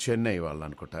 చెన్నై వాళ్ళు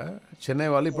అనుకుంటా. చెన్నై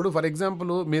వాళ్ళు ఇప్పుడు ఫర్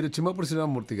ఎగ్జాంపుల్ మీరు చిమ్మపూడి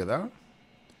శ్రీరామూర్తి కదా,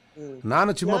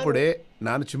 నాను చిమ్మపొడే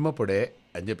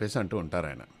అని చెప్పేసి అంటూ ఉంటారు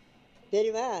ఆయన.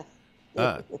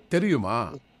 తెలియమా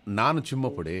నాను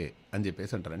చిమ్మపొడే అని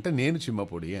చెప్పేసి అంటారు, అంటే నేను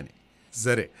చిమ్మపొడి అని.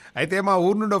 సరే, అయితే మా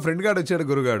ఊరు నుండి ఒక ఫ్రెండ్ గారు వచ్చాడు,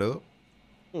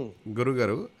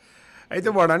 గురుగారు. అయితే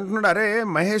వాడు అంటున్నాడు, అరే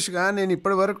మహేష్గా నేను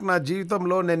ఇప్పటి వరకు నా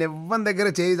జీవితంలో నేను ఎవ్వరి దగ్గర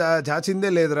చేయి చాచిందే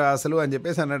లేదురా అసలు అని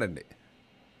చెప్పేసి అన్నాడండి.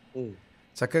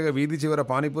 చక్కగా వీధి చివర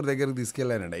పానీపూరి దగ్గరకు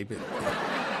తీసుకెళ్ళానండి, అయిపోయింది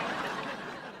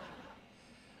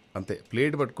అంతే.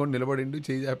 ప్లేట్ పట్టుకొని నిలబడిండు,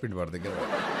 చేయి చాపిండు వాడి దగ్గర.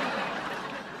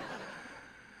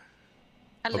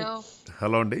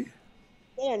 హలో అండి.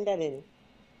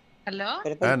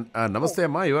 నమస్తే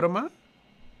అమ్మా, ఎవరమ్మా?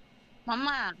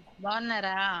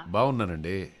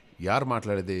 బాగున్నానండి. యారు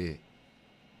మాట్లాడేది?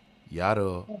 యారు?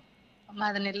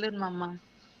 మాది నెల్లూరు మామ.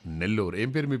 నెల్లూరు. ఏం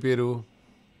పేరు మీ పేరు?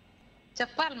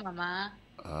 చెప్పాలి మామ.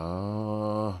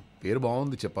 పేరు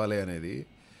బాగుంది, చెప్పాలి అనేది.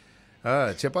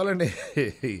 చెప్పాలండి.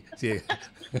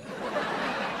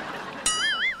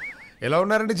 ఎలా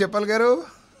ఉన్నారండి చెప్పాలి గారు?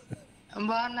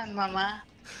 బాగున్నాను మామ.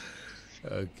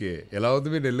 ఓకే, ఎలా ఉంది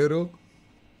మీ నెల్లూరు?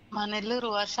 మా నెల్లూరు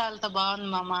వర్షాలతో బాగుంది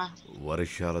మామ.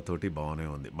 వర్షాలతోటి బాగానే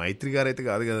ఉంది. మైత్రి గారు అయితే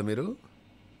కాదు కదా మీరు?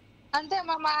 అంతే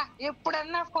మామ,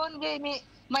 ఎప్పుడన్నా ఫోన్ చేయని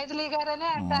మైథిలి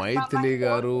గారనే. మైథిలి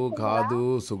గారు కాదు,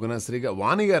 సుగుణశ్రీ గారు.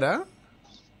 వాణి గారా?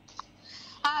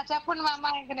 చెప్పండి మామ,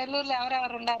 ఇంక నెల్లూరులో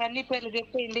ఎవరెవరు ఉన్నారు అన్ని పేర్లు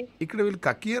చెప్పేయండి. ఇక్కడ వీళ్ళు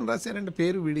కక్కి అని రాశారంటే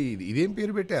పేరు విడి. ఇదేం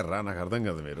పేరు పెట్టారా నాకు అర్థం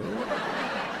కదా. మీరు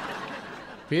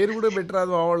పేరు కూడా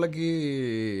పెట్టరాదు మా వాళ్ళకి.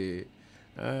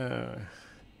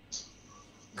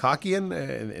 కాకి అని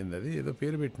అది ఏదో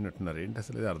పేరు పెట్టినట్టున్నారు. ఏంటి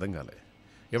అసలు ఇది అర్థం కాలే.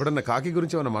 ఎప్పుడన్నా కాకి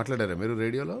గురించి ఏమన్నా మాట్లాడారా మీరు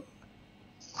రేడియోలో?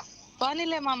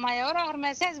 పోనీలే మామ, ఎవరెవరు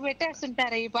మెసేజ్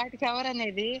పెట్టేస్తుంటారు ఈ పాటికి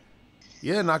ఎవరనేది.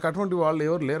 నాకు అటువంటి వాళ్ళు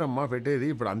ఎవరు లేరమ్మా పెట్టేది.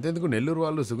 ఇప్పుడు అంతేందుకు నెల్లూరు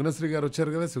వాళ్ళు సుగుణశ్రీ గారు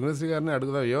వచ్చారు కదా, సుగుణశ్రీ గారిని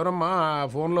అడుగుదాం. ఎవరమ్మా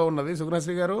ఫోన్లో ఉన్నది?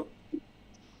 సుగుణశ్రీ గారు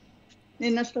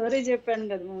నిన్న స్టోరీ చెప్పాను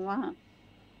కదా మామ.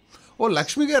 ఓ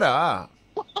లక్ష్మి గారా?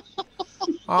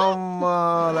 అమ్మా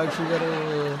లక్ష్మి గారు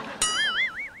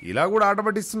ఇలా కూడా ఆట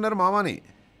పట్టిస్తున్నారు మామని.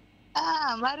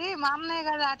 మరి మామనే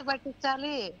కదా ఆట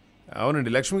పట్టించాలి. అవునండి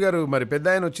లక్ష్మి గారు. మరి పెద్ద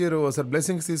ఆయన వచ్చారు, ఒకసారి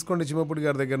బ్లెస్సింగ్స్ తీసుకోండి చిమ్మపూడి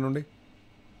గారి దగ్గర నుండి.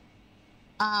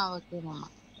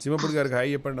 చిమ్మపూడి గారికి హాయ్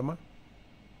చెప్పండి అమ్మా.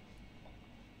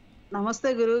 నమస్తే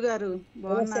గురువు గారు,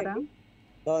 బాగున్నారా?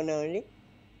 బాగున్నామండి.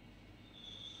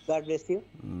 God bless you.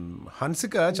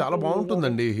 హన్సిక చాలా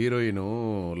బాగుంటుందండి హీరోయిన్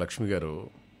లక్ష్మి గారు.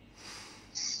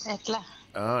 ఎట్లా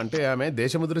అంటే ఆమె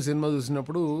దేశముద్ర సినిమా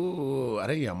చూసినప్పుడు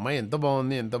అరే ఈ అమ్మాయి ఎంత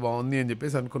బాగుంది అని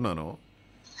చెప్పేసి అనుకున్నాను.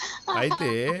 అయితే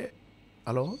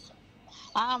హలో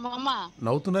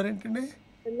నవ్వుతున్నారేంటండి?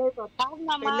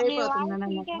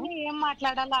 ఏం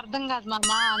మాట్లాడాలో అర్థం కాదు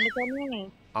మామ, అందుకని.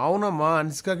 అవునమ్మా,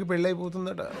 హన్సికకి పెళ్ళి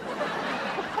అయిపోతుందట.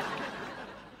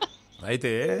 అయితే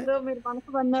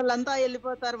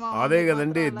అదే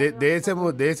కదండి,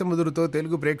 దేశముదురుతో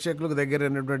తెలుగు ప్రేక్షకులకు దగ్గర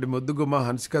అయినటువంటి ముద్దుగుమ్మ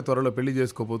హన్సిక త్వరలో పెళ్లి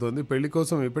చేసుకోబోతోంది. పెళ్లి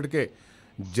కోసం ఇప్పటికే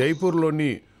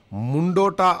జైపూర్లోని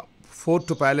ముండోటా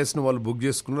ఫోర్ట్ ప్యాలెస్ను వాళ్ళు బుక్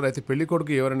చేసుకున్నారు. అయితే పెళ్లి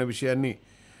కొడుకు ఎవరనే విషయాన్ని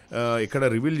ఇక్కడ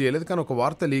రివీల్ చేయలేదు, కానీ ఒక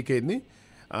వార్త లీక్ అయింది.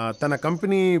 తన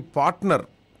కంపెనీ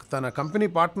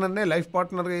పార్ట్నర్నే లైఫ్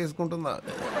పార్ట్నర్గా చేసుకుంటుందా?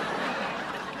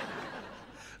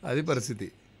 అది పరిస్థితి.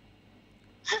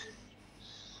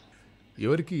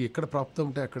 ఎవరికి ఎక్కడ ప్రాప్తం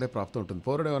ఉంటే అక్కడే ప్రాప్తం ఉంటుంది.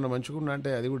 పౌరుడు ఏమన్నా మంచిగున్నా అంటే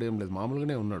అది కూడా ఏం లేదు,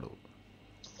 మామూలుగానే ఉన్నాడు.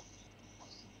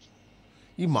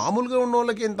 ఈ మామూలుగా ఉన్న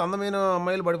వాళ్ళకి ఎంత అందమైన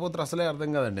అమ్మాయిలు పడిపోతారు అసలే అర్థం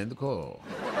కాదండి ఎందుకో.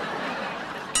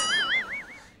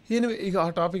 ఇక ఆ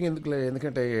టాపిక్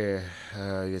ఎందుకంటే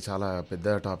ఇక చాలా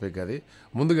పెద్ద టాపిక్ అది.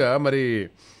 ముందుగా మరి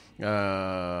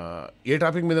ఏ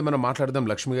టాపిక్ మీద మనం మాట్లాడదాం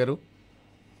లక్ష్మి గారు?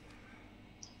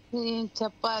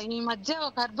 ఈ మధ్య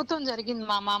ఒక అద్భుతం జరిగింది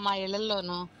మా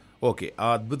ఇళ్లలోను. ఓకే, ఆ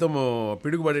అద్భుతం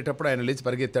పిడుగుపడేటప్పుడు ఆయన లేచి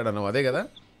పరిగెత్తాడు అన్నావు, అదే కదా?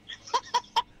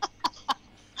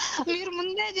 మీరు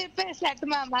ముందే ఆయనే చెప్పేసినట్టు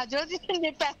మా జ్యోతిష్యం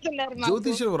చెప్పేస్తున్నారు మాకు.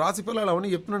 జ్యోతిష్యం రాశి ఫలాలు అవన్నీ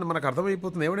చెప్తున్నాడు, మనకు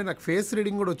అర్థమైపోతుంది. ఏమంటే నాకు ఫేస్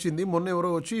రీడింగ్ కూడా వచ్చింది. మొన్న ఎవరో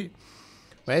వచ్చి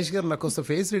మహేష్ గారు నాకు వస్తే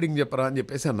ఫేస్ రీడింగ్ చెప్పరా అని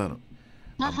చెప్పేసి అన్నాను.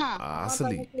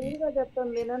 అసలు క్లియర్ గా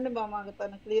చెప్తుంది వినండి మామ,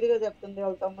 తను క్లియర్ గా చెప్తుంది,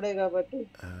 వాళ్ళ తమ్ముడే కాబట్టి.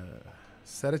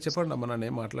 సరే చెప్పండి అమ్మ, నన్ను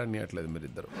ఏం మాట్లాడనియట్లేదు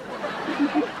మీరిద్దరు.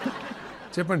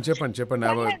 చెప్పండి చెప్పండి చెప్పండి.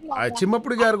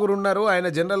 చిమ్మప్పుడు గారు కూడా ఉన్నారు, ఆయన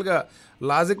జనరల్గా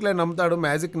లాజిక్లే నమ్ముతాడు,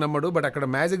 మ్యాజిక్ నమ్మడు. బట్ అక్కడ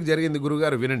మ్యాజిక్ జరిగింది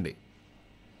గురుగారు, వినండి.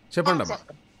 చెప్పండి అమ్మా,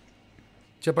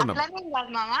 చెప్పండి అమ్మా. అట్లానే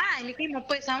కాదు మామ, ఆయనకి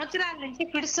 30 సంవత్సరాల నుంచి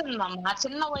ఫిడుస్తుంది మామ,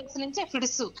 చిన్న వయసు నుంచే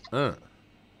ఫిడుసు.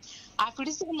 ఆ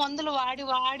ఫిడుసుకు మందులు వాడి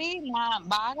వాడి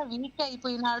బాగా వీక్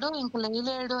అయిపోయినాడు, ఇంక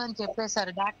లేలేడు అని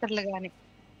చెప్పేశారు డాక్టర్లు గాని.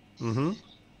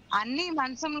 అన్ని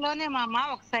మంచంలోనే మామ,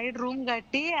 ఒక సైడ్ రూమ్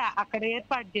కట్టి అక్కడ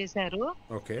ఏర్పాటు చేశారు.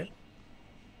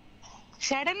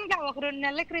 సడన్ గా ఒక 2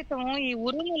 నెలల క్రితం ఈ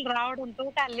ఉరుములు రావడంతో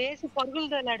ఆ లేచి పరుగులు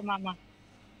తోలాడు మామ.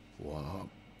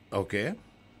 ఓకే.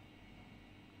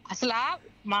 అసలు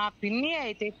మా పిన్ని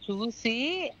అయితే చూసి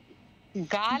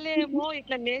గాలేమో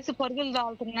ఇట్లా లేచి పరుగులు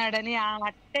దాల్తున్నాడని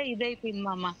అట్టే ఇదైపోయింది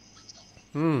మామ.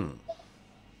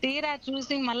 తీరా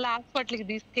చూసి మళ్ళీ హాస్పిటల్కి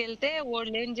తీసుకెళ్తే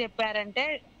వాళ్ళు ఏం చెప్పారంటే,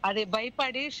 అది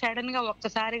భయపడి సడన్ గా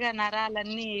ఒక్కసారిగా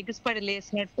నరాలన్నీ ఎగిసిపడి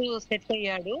లేసినట్టు సెట్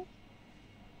అయ్యాడు.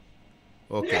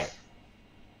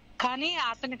 కానీ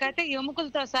అతనికైతే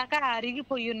ఎముకలతో సహా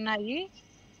అరిగిపోయి ఉన్నాయి.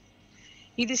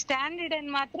 ఇది స్టాండర్డ్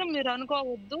అని మాత్రం మీరు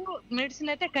అనుకోవద్దు,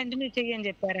 మెడిసిన్ అయితే కంటిన్యూ చెయ్యని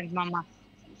చెప్పారంట మామ.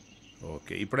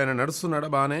 ఓకే, ఇప్పుడైనా నడుస్తున్నాడా?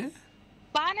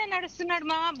 బానే నడుస్తున్నాడు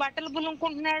మామ. బట్టలు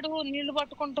పులుముకుంటున్నాడు, నీళ్లు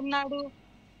పట్టుకుంటున్నాడు.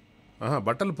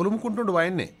 బట్టలు పులుముకుంటుండు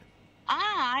ఆయనే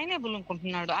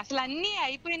పులుముకుంటున్నాడు. అసలు అన్ని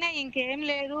అయిపోయినా ఇంకేం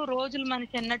లేదు, రోజులు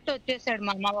మనిషి అన్నట్టు వచ్చేసాడు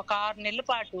మామ. ఒక 6 నెలల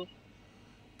పాటు.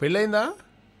 పెళ్ళైందా?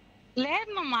 లేదు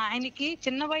మామ, ఆయనకి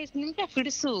చిన్న వయసు నుంచే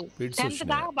ఫిడ్సు. 10th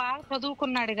దాకా బాగా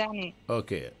చదువుకున్నాడు గాని.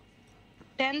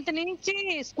 10th నుంచి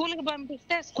స్కూల్ కి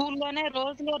పంపిస్తే స్కూల్లోనే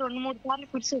రోజులో 2-3 సార్లు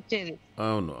ఫిడ్స్ వచ్చేది.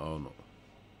 అవును.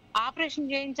 ఆపరేషన్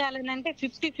చేయించాలని అంటే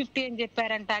 50-50 అని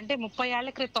చెప్పారంట, అంటే 30 ఏళ్ల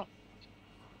క్రితం.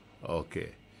 ఓకే.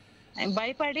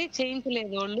 భయపడి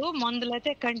చేయించలేదు వాళ్ళు, మందులు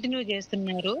అయితే కంటిన్యూ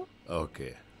చేస్తున్నారు. ఓకే.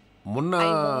 మొన్న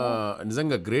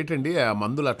నిజంగా గ్రేట్ అండి. ఆ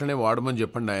మందులు అట్లనే వాడమని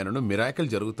చెప్పండి ఆయనను. మిరాకిల్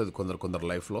జరుగుతుంది కొందరు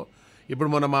లైఫ్లో. ఇప్పుడు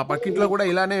మొన్న మా పక్కింట్లో కూడా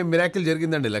ఇలానే మిరాకిల్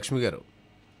జరిగిందండి లక్ష్మి గారు.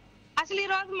 అసలు ఈ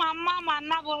రోజు మా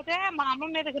అన్న పోతే మా అమ్మ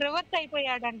మీదకి రివర్స్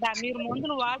అయిపోయాడంట. మీరు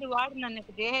మందులు వాడి నన్ను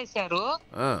చేసేశారు,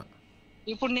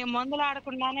 ఇప్పుడు నేను మందులు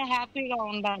ఆడకుండానే హ్యాపీగా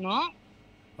ఉన్నాను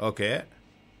ఓకే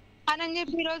అని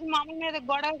చెప్పి ఈ రోజు మా అమ్మ మీద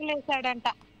గొడవకు లేసాడంట.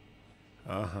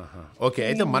 ఓకే,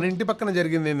 అయితే మన ఇంటి పక్కన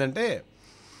జరిగింది ఏంటంటే,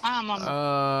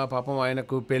 పాపం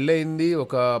ఆయనకు పెళ్ళయింది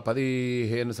ఒక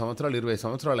 15 సంవత్సరాలు 20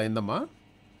 సంవత్సరాలు అయిందమ్మా.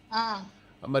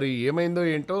 మరి ఏమైందో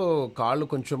ఏంటో కాళ్ళు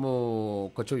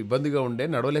కొంచెం ఇబ్బందిగా ఉండే,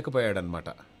 నడవలేకపోయాడనమాట.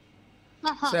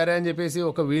 సరే అని చెప్పేసి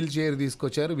ఒక వీల్ చైర్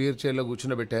తీసుకొచ్చారు, వీల్ చైర్లో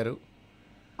కూర్చునబెట్టారు.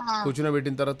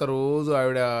 కూర్చునబెట్టిన తర్వాత రోజు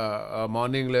ఆవిడ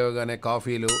మార్నింగ్ లేవగానే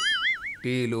కాఫీలు,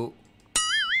 టీలు,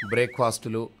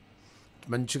 బ్రేక్ఫాస్టులు,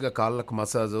 మంచిగా కాళ్ళకు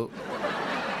మసాజు,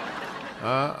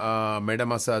 మెడ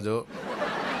మసాజు,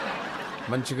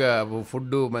 మంచిగా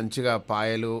ఫుడ్, మంచిగా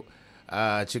పాయలు,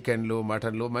 చికెన్లు,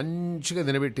 మటన్లు మంచిగా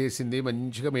తినబెట్టేసింది,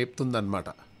 మంచిగా మేపుతుందన్నమాట.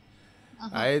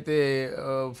 అయితే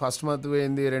ఫస్ట్ మంత్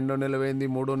పోయింది, 2వ నెల పోయింది,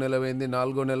 3వ నెల పోయింది,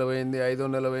 4వ నెల పోయింది, 5వ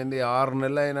నెల పోయింది. 6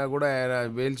 నెలలు అయినా కూడా ఆయన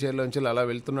వీల్ చైర్లోంచి అలా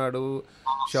వెళ్తున్నాడు,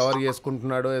 షవర్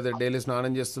చేసుకుంటున్నాడు, ఏదో డైలీ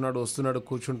స్నానం చేస్తున్నాడు, వస్తున్నాడు,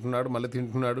 కూర్చుంటున్నాడు, మళ్ళీ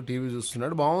తింటున్నాడు, టీవీ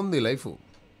చూస్తున్నాడు, బాగుంది లైఫ్.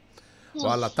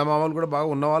 వాళ్ళ అత్తమామలు కూడా బాగా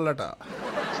ఉన్నవాళ్ళట.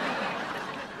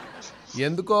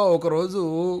 ఎందుకో ఒకరోజు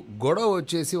గొడవ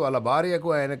వచ్చేసి వాళ్ళ భార్యకు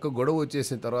ఆయనకు గొడవ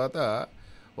వచ్చేసిన తర్వాత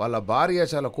వాళ్ళ భార్య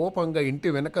చాలా కోపంగా ఇంటి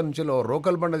వెనక నుంచి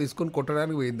రోకల్ బండ తీసుకుని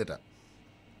కొట్టడానికి పోయిందట.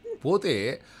 పోతే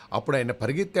అప్పుడు ఆయన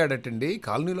పరిగెత్తాడటండి,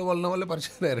 కాలనీలో వాళ్ళ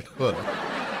పరిచయం అయ్యారట.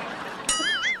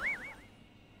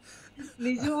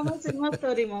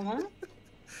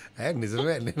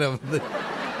 నిజమే. నేను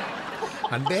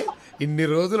అంటే ఇన్ని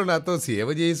రోజులు నాతో సేవ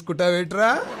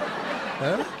చేసుకుంటావేట్రా,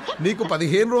 నీకు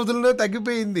 15 రోజుల్లోనే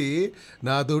తగ్గిపోయింది,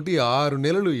 నాతోటి 6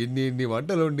 నెలలు ఎన్ని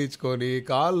వంటలు వండించుకొని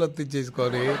కాళ్ళు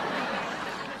ఒత్తిచ్చేసుకొని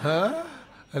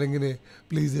అనగానే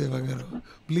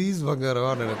ప్లీజ్ బంగారం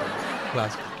అన్నాడట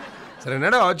లాస్ట్. సరే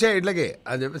నాడా వచ్చాయి ఇంట్లోకి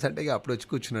అని చెప్పేసి అంటే అప్పుడు వచ్చి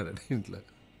కూర్చున్నాడట ఇంట్లో.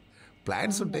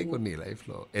 ప్లాన్స్ ఉంటాయి కొన్ని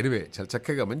లైఫ్లో. ఎనివే, చాలా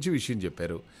చక్కగా మంచి విషయం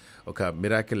చెప్పారు. ఒక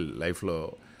మిరాకిల్ లైఫ్లో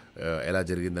ఎలా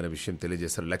జరిగిందనే విషయం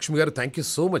తెలియజేశారు లక్ష్మి గారు. థ్యాంక్ యూ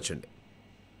సో మచ్ అండి.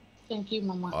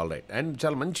 All right. అండ్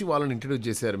చాలా మంచి వాళ్ళని ఇంట్రడ్యూస్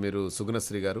చేశారు మీరు,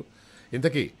 సుగుణశ్రీ గారు.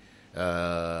 ఇంతకీ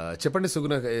చెప్పండి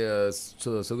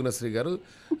సుగుణశ్రీ గారు,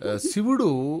 శివుడు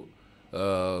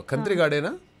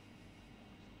కంత్రిగాడేనా?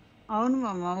 అవును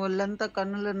మామ, ఒళ్ళంతా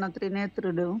కన్నులున్న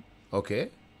త్రినేత్రుడు. ఓకే,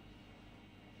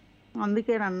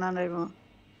 అందుకే అన్నారేమో.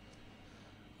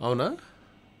 అవునా?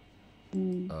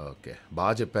 ఓకే,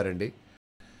 బాగా చెప్పారండి.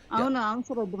 అవును,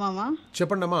 ఆన్సర్ వద్దు మామ.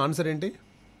 చెప్పండి అమ్మా, ఆన్సర్ ఏంటి?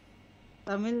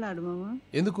 తమిళనాడు మామ.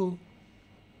 ఎందుకు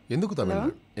ఎందుకు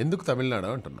తమిళనాడు? ఎందుకు తమిళనాడు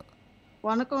అంటున్నా?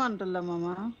 వనకం అంటుల్లా మామ.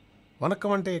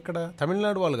 వనక్కం అంటే ఎక్కడ?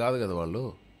 తమిళనాడు వాళ్ళు కాదు కదా వాళ్ళు.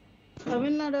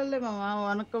 తమిళనాడు వాళ్ళే మామ.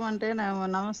 వనకం అంటే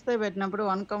నమస్తే పెట్టినప్పుడు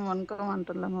వనకం వనకం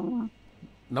అంటుల్లా మామ.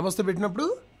 నమస్తే పెట్టినప్పుడు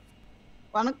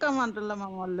వనకం అంటుల్లా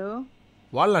మామ వాళ్ళు.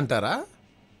 వాళ్ళు అంటారా?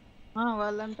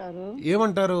 వాళ్ళు అంటారు.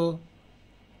 ఏమంటారు?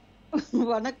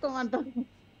 వనకం అంటారు.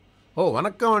 ఓ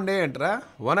వనక్కం అండి అంటారా?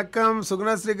 వనక్కం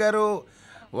సుగుణశ్రీ గారు,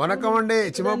 వనక్కం అండి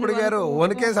చిమ్మపుడి గారు,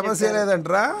 వనకే సమస్య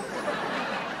లేదంటారా?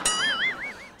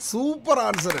 సూపర్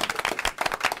ఆన్సర్ అండి,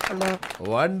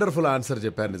 వండర్ఫుల్ ఆన్సర్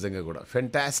చెప్పారు నిజంగా కూడా,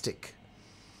 ఫెంటాస్టిక్.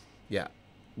 యా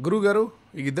గురువు గారు,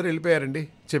 ఇద్దరు వెళ్ళిపోయారండి,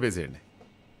 చెప్పేసేయండి,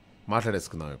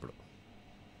 మాట్లాడేసుకుందాం ఇప్పుడు.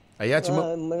 అయ్యా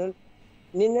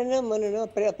నిన్న మొన్న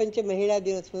ప్రపంచ మహిళా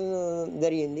దినోత్సవం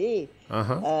జరిగింది.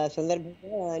 ఆ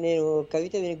సందర్భంగా నేను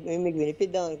కవిత మీకు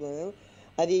వినిపిద్దాం అనుకున్నాను.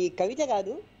 అది కవిత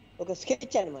కాదు, ఒక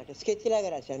స్కెచ్ అనమాట. స్కెచ్ లాగా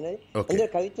రాశాను. అందులో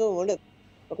కవిత్వం ఉండదు,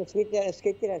 ఒక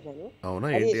స్కెచ్ రాశాను.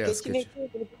 అది స్కెచ్ మీకు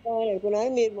వినిపిద్దామని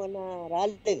అనుకున్నాను. మీరు మొన్న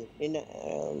రాలేదు, నిన్న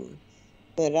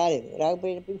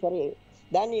రాకపోయినప్పుడు సరే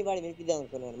దాన్ని ఇవాళ వినిపిద్దాం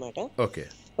అనుకున్నాను అనమాట.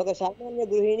 ఒక సామాన్య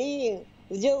గృహిణి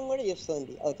ఉద్యోగం కూడా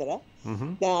చేస్తుంది అవతల,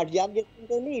 అటు జాబ్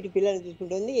చేసుకుంటుంది, ఇటు పిల్లల్ని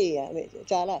చూసుకుంటుంది.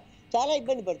 చాలా చాలా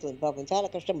ఇబ్బంది పడుతుంది పాపం, చాలా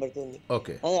కష్టం పడుతుంది.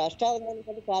 అష్టావధానం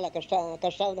కంటే చాలా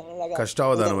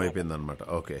కష్టావధానం అయిపోయింది అనమాట.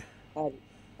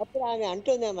 అప్పుడు ఆమె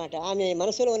అంటుంది అన్నమాట, ఆమె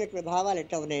మనసులో ఉన్నటువంటి భావాలు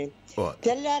ఎట్లా ఉన్నాయి.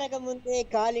 తెల్లారక ముందే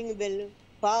కాలింగ్ బెల్,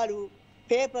 పాలు,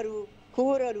 పేపరు,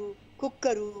 కూరలు,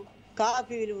 కుక్కరు,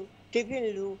 కాఫీలు,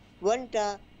 టిఫిన్లు, వంట,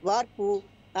 వార్పు,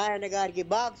 ఆయన గారికి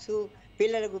బాక్సు,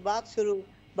 పిల్లలకు బాక్సులు,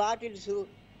 బాటిల్స్,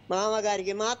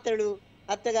 మామగారికి మాత్రలు,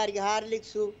 అత్తగారికి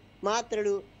హార్లిక్స్,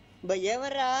 మాత్రలు.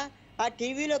 ఏమర్రా ఆ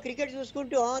టీవీలో క్రికెట్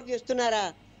చూసుకుంటూ హోంవర్క్ చేస్తున్నారా?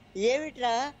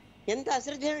 ఏమిట్రా, ఎంత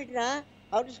అశ్రద్ధం ఏమిట్రా?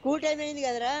 అవుట్ స్కూల్ టైం అయింది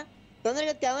కదరా,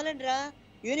 తొందరగా తెవలండిరా,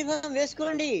 యూనిఫామ్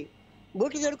వేసుకోండి,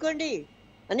 బూట్లు దొరుకోండి.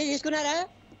 అన్నీ తీసుకున్నారా?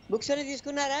 బుక్స్ అన్నీ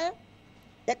తీసుకున్నారా?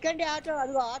 ఎక్కండి ఆటో,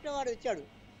 అదిగో ఆటో వాడు వచ్చాడు,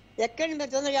 ఎక్కండి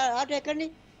మీరు తొందరగా, ఆటో ఎక్కండి,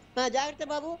 జాగ్రత్త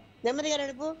బాబు, నెమ్మదిగా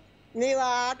నడుపు, నీవు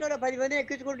ఆ ఆటోలో 10 మందిని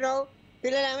ఎక్కించుకుంటున్నావు,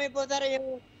 పిల్లలు ఏమైపోతారో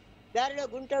ఏమో, దారిలో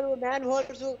గుంటలు, మ్యాన్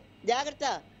హోల్స్, జాగ్రత్త,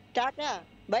 టాటా,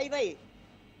 బై బై.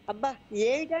 అబ్బా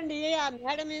ఏమిటండి ఆ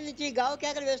మేడం మీద నుంచి గావు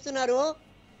కేకలు వేస్తున్నారు?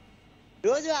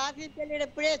 రోజు ఆఫీస్కి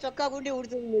వెళ్ళేటప్పుడే చొక్కా గుండి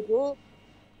ఉడుతుంది మీకు,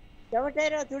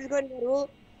 చెమటైనా తుడుచుకొని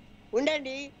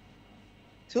ఉండండి,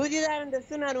 సూచిదారం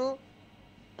తెస్తున్నాను.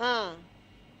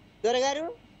 దొరగారు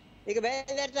ఇక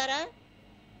బయలుదేరతారా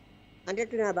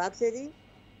అన్నట్టు నా బాక్స్ ఏది?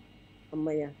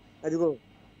 అమ్మయ్య అదిగో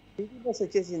సిటీ బస్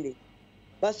వచ్చేసింది.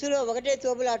 బస్సులో ఒకటే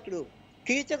తోపులాట్లు,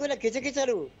 కీచకుల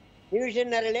కిచకిచలు,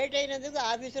 నిమిషన్నర లేట్ అయినందుకు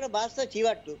ఆఫీసులో బాస్తో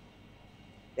చీవట్లు.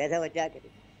 వెధవచాకరి,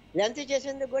 లంచ్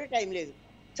చేసేందుకు కూడా టైం లేదు.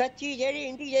 చచ్చి చేడి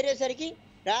ఇంటికి చేరేసరికి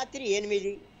రాత్రి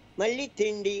 8, మళ్ళీ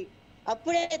తిండి,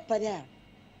 అప్పుడే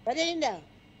 10 అయిందా?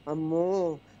 అమ్మో,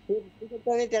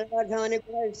 తెల్లవారుజామని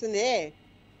కూడా ఇస్తుంది.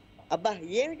 అబ్బా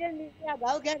ఏమిటండి ఆ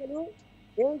గావు కేకలు?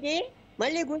 ఏమిటి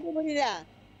మళ్ళీ గుండె మునిదా?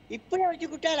 ఇప్పుడే వచ్చి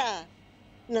కుట్టారా?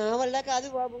 నా వల్ల కాదు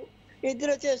బాబు, నిద్ర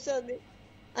వచ్చేస్తుంది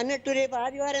అన్నట్టు రేపు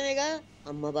ఆదివారమేగా.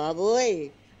 అమ్మ బాబోయ్,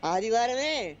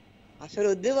 ఆదివారమే, అసలు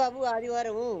వద్దు బాబు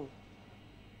ఆదివారము.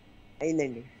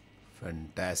 అయిందండి.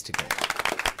 ఫెంటాస్టిక్,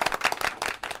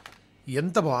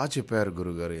 ఎంత బాగా చెప్పారు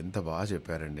గురుగారు, ఎంత బాగా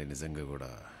చెప్పారండి నిజంగా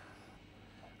కూడా.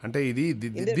 అంటే ఇది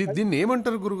దీన్ని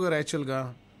ఏమంటారు గురుగారు యాక్చువల్గా?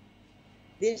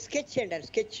 స్కెచ్ అంటారు.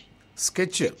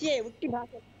 స్కెచ్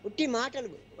ఉట్టి మాటలు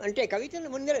అంటే కవితలు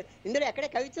ముందర, ఇందులో ఎక్కడ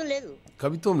కవిత్వం లేదు,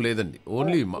 కవిత్వం లేదండి,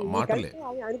 ఓన్లీ మాటలే.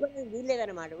 అనుకోవడానికి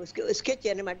వీల్లేదన్నమాట. స్కెచ్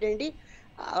అన్నమాట ఏంటి,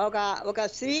 ఒక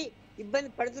స్త్రీ ఇబ్బంది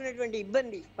పడుతున్నటువంటి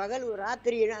ఇబ్బంది, పగలు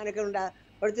రాత్రి అనకుండా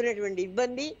పడుతున్నటువంటి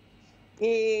ఇబ్బంది,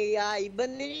 ఆ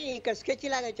ఇబ్బందిని ఇక్కడ స్కెచ్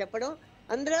లాగా చెప్పడం,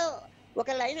 అందులో ఒక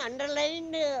లైన్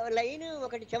అండర్లైన్ లైన్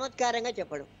ఒకటి చమత్కారంగా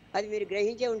చెప్పడం. అది మీరు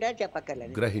గ్రహించే ఉంటారు,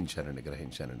 చెప్పక్కర్లేదు.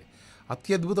 గ్రహించానండి,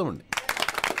 అత్యద్భుతం అండి.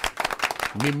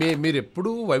 మీరు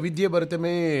ఎప్పుడూ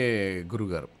వైవిధ్యభరితమే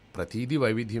గురుగారు, ప్రతిదీ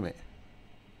వైవిధ్యమే.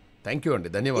 థ్యాంక్ యూ అండి,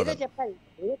 ధన్యవాదాలు.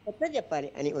 చెప్పాలి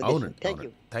అని. అవునండి,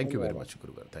 థ్యాంక్ యూ వెరీ మచ్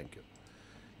గురుగారు, థ్యాంక్ యూ.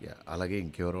 యా, అలాగే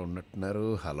ఇంకెవరో ఉన్నట్టున్నారు.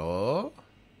 హలో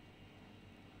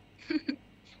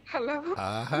హలో,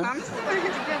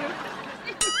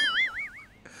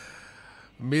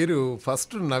 మీరు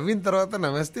ఫస్ట్ నవ్విన తర్వాత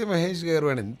నమస్తే మహేష్ గారు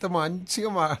అని ఎంత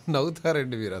మంచిగా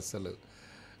నవ్వుతారండి మీరు. అసలు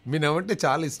మీ నవ్వంటే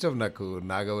చాలా ఇష్టం నాకు,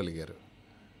 నాగవల్లి గారు.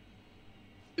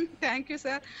 Thank you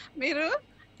sir. మీరు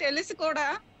తెలిసి కూడా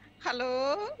హలో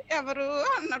ఎవరు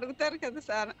అని అడుగుతారు కదా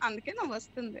సార్, అందుకే నవ్వు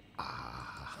వస్తుంది.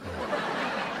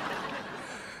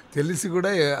 తెలిసి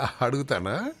కూడా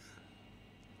అడుగుతానా?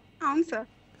 అవును సార్.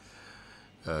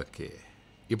 ఓకే,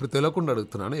 ఇప్పుడు తెలియకుండా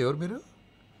అడుగుతున్నాను, ఎవరు మీరు?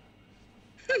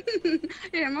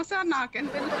 ఏమో సార్, నాకేం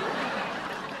తెలుసు.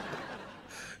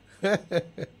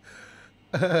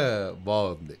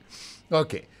 బాగుంది.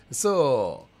 ఓకే, సో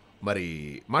మరి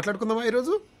మాట్లాడుకుందామా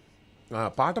ఈరోజు?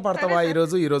 పాట పాడతావా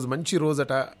ఈరోజు? ఈరోజు మంచి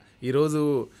రోజట. ఈరోజు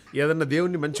ఏదన్నా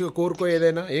దేవుణ్ణి మంచిగా కోరుకో.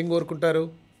 ఏదైనా ఏం కోరుకుంటారు?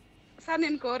 సార్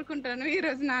నేను కోరుకుంటాను,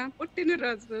 ఈరోజు నా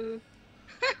పుట్టినరోజు.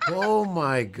 ఓ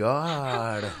మై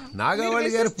గాడ్, నాగవళి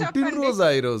గారు పుట్టినరోజా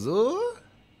ఈరోజు?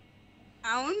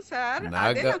 అవును సార్,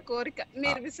 అదే నా కోరిక,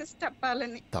 మీరు విశేష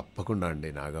చెప్పాలని. తప్పకుండా అండి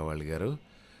నాగవళి గారు,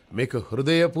 మీకు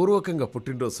హృదయపూర్వకంగా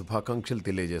పుట్టినరోజు శుభాకాంక్షలు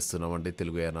తెలియజేస్తున్నామండి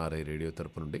తెలుగు ఎన్ఆర్ఐ రేడియో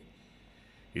తరపు నుండి.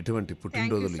 ఇటువంటి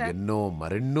పుట్టినరోజులు ఎన్నో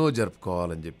మరెన్నో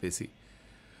జరుపుకోవాలని చెప్పేసి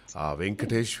ఆ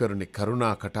వెంకటేశ్వరుని కరుణా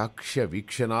కటాక్ష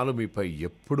వీక్షణాలు మీపై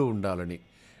ఎప్పుడూ ఉండాలని,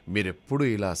 మీరెప్పుడు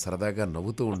ఇలా సరదాగా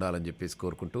నవ్వుతూ ఉండాలని చెప్పేసి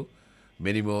కోరుకుంటూ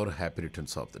many more happy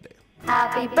returns of the day.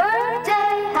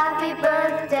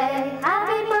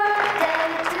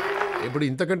 ఇప్పుడు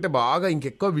ఇంతకంటే బాగా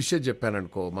ఇంకెక్కువ విషయం చెప్పాను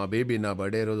అనుకో, మా బేబీ నా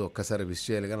బర్త్డే రోజు ఒక్కసారి విష్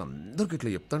చేయాలి కానీ అందరికి ఇట్లా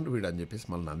చెప్తాండు వీడు అని చెప్పేసి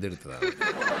మళ్ళీ నందెడుతుందా?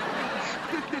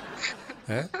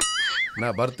 నా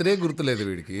బర్త్డే గుర్తులేదు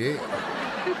వీడికి.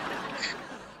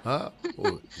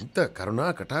 ఇంత కరుణా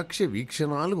కటాక్ష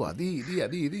వీక్షణాలు అది ఇది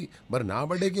అది ఇది, మరి నా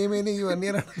బర్త్డేకి ఏమైనా ఇవన్నీ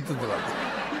అని అడుగుతుంది వాళ్ళు.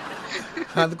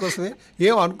 అందుకోసమే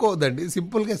ఏం అనుకోవద్దండి,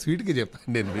 సింపుల్గా స్వీట్గా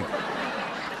చెప్పాను నేను మీకు.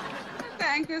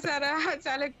 థ్యాంక్ యూ సార్,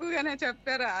 చాలా ఎక్కువగానే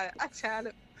చెప్పారు.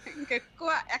 చాలు, ఇంకెక్కువ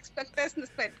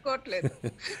ఎక్స్పెక్టేషన్స్ పెట్టుకోవట్లేదు.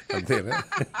 అంతేనా?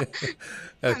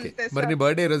 ఓకే, మరి నీ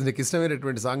బర్త్డే రోజు నీకు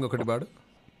ఇష్టమైనటువంటి సాంగ్ ఒకటి పాడు.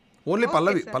 ఓన్లీ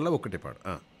పల్లవి ఒకటి పాడు.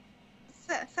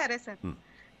 సరే సార్.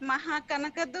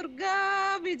 మహాకనక దుర్గా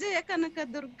విజయ కనక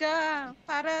దుర్గా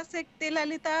పరాశక్తి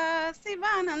లలిత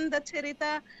శివానంద చరిత.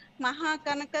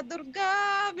 మహాకనక దుర్గా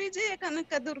విజయ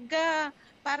కనక దుర్గా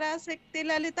పరాశక్తి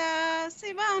లలిత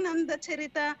శివానంద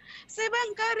చరిత.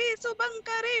 శివంకరి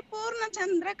శుభంకరి పూర్ణ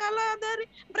చంద్ర కళాధరి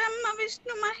బ్రహ్మ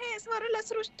విష్ణు మహేశ్వరుల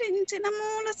సృష్టించిన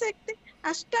మూల శక్తి.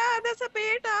 అష్టాదశ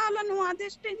పీఠాలను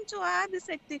అధిష్ఠించు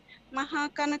ఆదిశక్తి.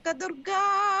 మహాకనక దుర్గా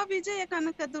విజయ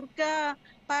కనక దుర్గా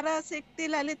పరాశక్తి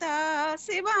లలిత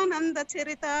శివానంద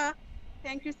చరిత.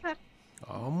 Thank you sir.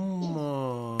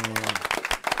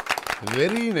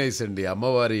 Very nice అండి.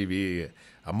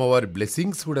 అమ్మవారి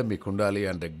బ్లెస్సింగ్స్ కూడా మీకు ఉండాలి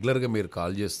అండ్ రెగ్యులర్గా మీరు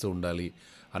కాల్ చేస్తూ ఉండాలి.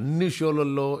 అన్ని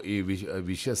షోలలో ఈ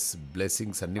విషెస్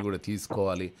బ్లెస్సింగ్స్ అన్నీ కూడా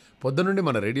తీసుకోవాలి. పొద్దునుండి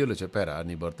మన రేడియోలో చెప్పారా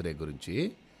నీ బర్త్డే గురించి?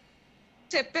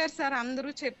 చెప్పారు సార్, అందరూ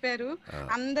చెప్పారు.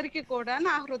 అందరికీ కూడా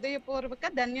నా హృదయపూర్వక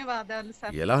ధన్యవాదాలు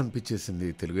సార్. ఎలా అనిపించేసింది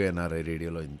తెలుగు ఎన్ఆర్ఐ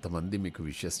రేడియోలో ఇంతమంది మీకు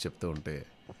విషెస్ చెప్తూ ఉంటే?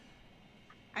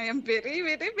 I'm very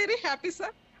very very happy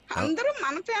sir. అందరూ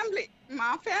మన ఫ్యామిలీ, మా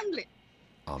ఫ్యామిలీ.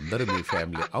 అందరూ మీ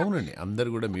ఫ్యామిలీ? అవునండి, అందరు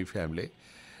కూడా మీ ఫ్యామిలీ.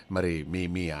 మరి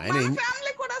మీ ఆయన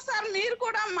ఫ్యామిలీ కూడా సార్, మీరు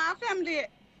కూడా మా ఫ్యామిలీ.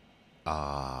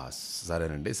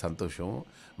 సరేనండి, సంతోషం.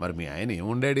 మరి మీ ఆయన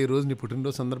ఏముండాడు ఈరోజు నీ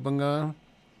పుట్టినరోజు సందర్భంగా?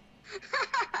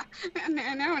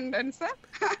 నేనే ఉండాను సార్,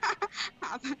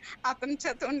 అతని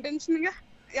చేత ఉండించినగా.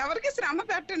 ఎవరికి శ్రమ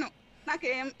పెట్టను. నాకు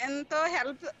ఎంతో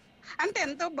హెల్ప్ అంటే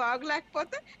ఎంతో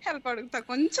బాగులేకపోతే హెల్ప్ అడుగుతా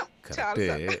కొంచెం.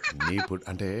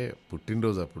 అంటే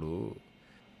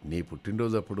నీ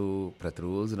పుట్టినరోజు అప్పుడు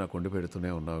ప్రతిరోజు నాకు వండి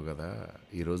పెడుతూనే ఉన్నావు కదా.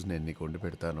 ఈరోజు నేను నీకు వండి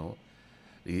పెడతాను.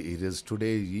 ఈరోజు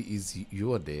టుడే ఈజ్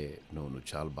యువర్ డే. నువ్వు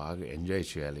చాలా బాగా ఎంజాయ్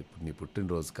చేయాలి, నీ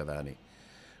పుట్టినరోజు కదా అని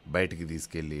బయటికి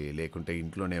తీసుకెళ్ళి, లేకుంటే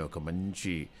ఇంట్లోనే ఒక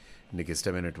మంచి నీకు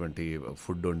ఇష్టమైనటువంటి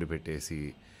ఫుడ్ వండి పెట్టేసి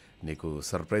నీకు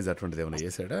సర్ప్రైజ్ అటువంటిది ఏమైనా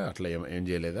చేశాడా? అట్లా ఏం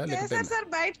చేయలేదా? లేకపోతే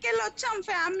బయటికి వెళ్ళి వచ్చాం,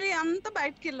 ఫ్యామిలీ అంతా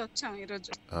బయటికి వెళ్ళి వచ్చాం ఈరోజు.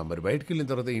 మరి బయటికి వెళ్ళిన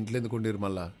తర్వాత ఇంట్లో ఎందుకు వండిరు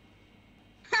మళ్ళా?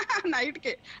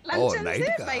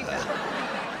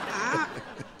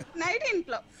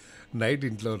 నైట్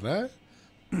ఇంట్లోనా?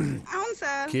 అవును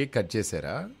సార్. కేక్ కట్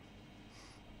చేశారా?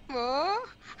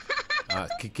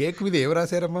 కేక్ మీద ఏం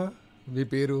రాశారమ్మా మీ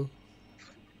పేరు?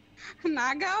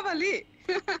 నాగావళి.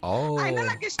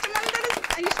 నాకు ఇష్టం ఉండదు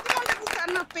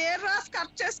సార్ నా పేరు రాసి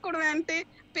కట్ చేసుకోవడం. ఏంటి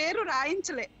పేరు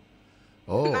రాయించలే,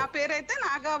 నా పేరు అయితే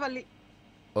నాగావళి.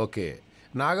 ఓకే,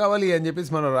 నాగావళి అని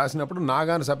చెప్పేసి మనం రాసినప్పుడు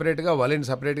నాగాను సపరేట్గా వలిని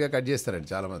సపరేట్గా కట్ చేస్తారండి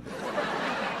చాలామంది.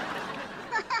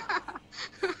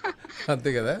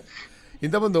 అంతే కదా.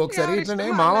 ఇంతకుముందు ఒకసారి ఇట్లనే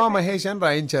మావా మహేష్ అని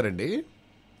రాయించారండి.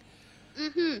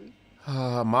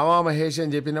 మావా మహేష్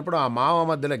అని చెప్పినప్పుడు ఆ మావా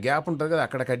మధ్యలో గ్యాప్ ఉంటుంది కదా,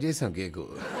 అక్కడ కట్ చేసాం కేకు.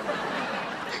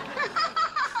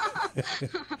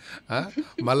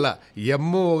 మళ్ళా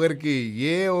ఎమ్మ ఒకరికి,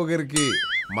 ఏ ఒకరికి,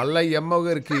 మళ్ళా ఎమ్మ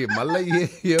ఒకరికి, మళ్ళా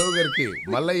ఏ ఒకరికి,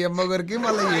 మళ్ళా ఎమ్మ ఒకరికి,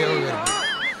 మళ్ళా ఏ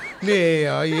ఒకరికి.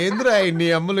 ఏంద్రా ఇన్ని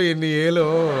అమ్మలు ఎన్ని ఏలో.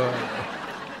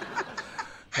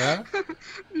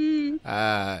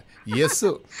 ఎస్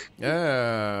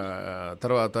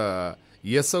తర్వాత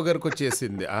ఎస్ ఒకరికి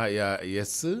వచ్చేసింది.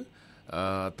 ఎస్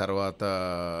తర్వాత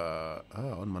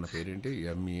అవును మన పేరేంటి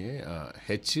ఎంఏ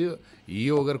హెచ్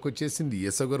ఈఓ గారికి వచ్చేసింది,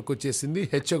 ఎస్ఓ గారికి వచ్చేసింది,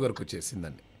 హెచ్ఓ గారికి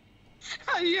వచ్చేసిందండి.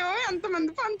 అయ్యో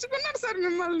ఎంతమంది పంచుకున్నారు సార్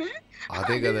మిమ్మల్ని.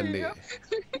 అదే కదండి,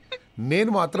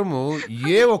 నేను మాత్రము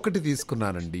ఏ ఒకటి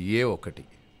తీసుకున్నానండి, ఏ ఒకటి.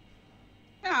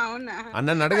 అవునా?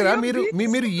 నన్ను అడగరా మీరు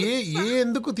మీరు ఏ ఏ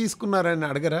ఎందుకు తీసుకున్నారని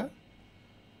అడగరా?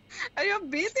 అయ్యో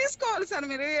బి తీసుకోవాలి సార్,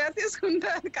 మీరు ఏ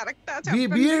తీసుకుంటారు కరెక్టా?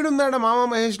 బిఎడ్ ఉందా మామ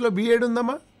మహేష్ లో? బిఎడ్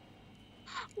ఉందమ్మా?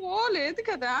 ఓ లేదు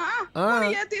కదా,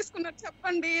 ఏ తీసుకున్నారు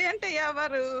చెప్పండి అంటే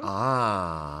ఎవరు?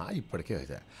 ఇప్పటికే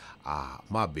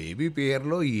మా బేబీ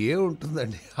పేరులో ఏ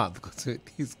ఉంటుందండి, అందుకోసమే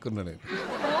తీసుకున్నా నేను.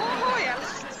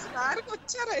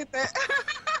 వచ్చారైతే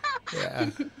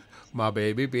మా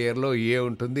బేబీ పేరులో ఏ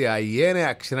ఉంటుంది, ఆ ఏ అనే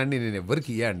అక్షరాన్ని నేను ఎవరికి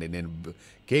ఇయ్యండి, నేను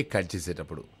కేక్ కట్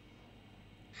చేసేటప్పుడు.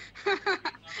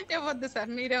 ఇవ్వద్దు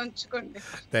సార్, మీరే ఉంచుకోండి.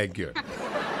 Thank you.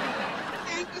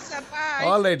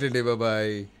 ఆల్ రైట్ అండి,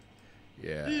 bye.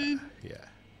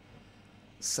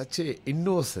 Such a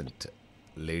innocent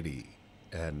lady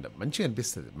and మంచిగా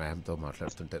అనిపిస్తుంది మ్యామ్తో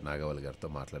మాట్లాడుతుంటే, నాగవల్లి గారితో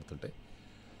మాట్లాడుతుంటే.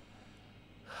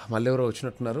 మళ్ళీ ఎవరో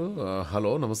వచ్చినట్టున్నారు.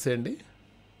 హలో, నమస్తే అండి.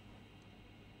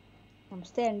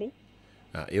 నమస్తే అండి.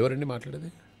 ఎవరండి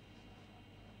మాట్లాడేది?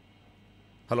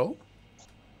 హలో,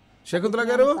 శకుంతల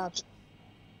గారు.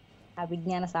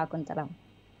 అభిజ్ఞాన శాకుంతలం.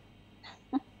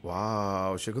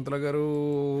 వావ్, శకుంతల గారు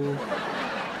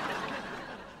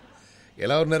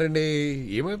ఎలా ఉన్నారండి?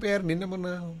 ఏమైపోయారు నిన్న మొన్న?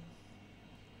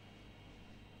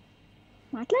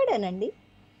 మాట్లాడానండి.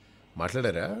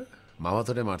 మాట్లాడారా?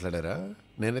 మామతోనే మాట్లాడారా?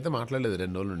 నేనైతే మాట్లాడలేదు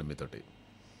 2 రోజుల నుండి మీతోటి.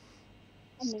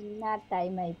 నిన్న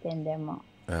టైం అయిపోయిందేమో.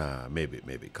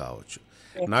 మేబీ కావచ్చు.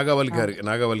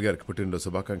 నాగవల్లి గారికి పుట్టినరోజు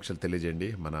శుభాకాంక్షలు తెలియజేయండి,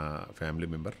 మన ఫ్యామిలీ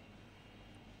మెంబర్.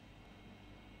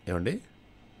 ఏమండి?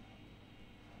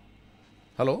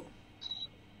 Hello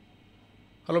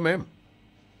ma'am.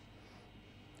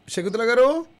 శకుంతల గారు,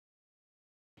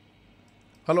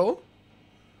 హలో.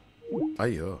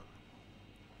 అయ్యో,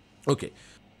 ఓకే.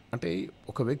 అంటే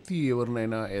ఒక వ్యక్తి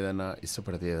ఎవరినైనా ఏదైనా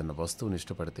ఇష్టపడితే, ఏదైనా వస్తువుని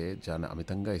ఇష్టపడితే చాలా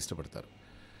అమితంగా ఇష్టపడతారు.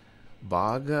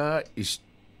 బాగా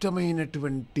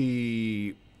ఇష్టమైనటువంటి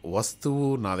వస్తువు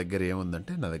నా దగ్గర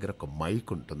ఏముందంటే, నా దగ్గర ఒక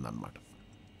మైక్ ఉంటుందన్నమాట.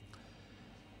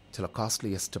 చాలా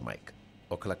కాస్ట్లీయెస్ట్ మైక్,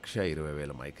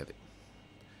 1,20,000 మైక్ అది.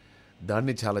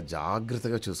 దాన్ని చాలా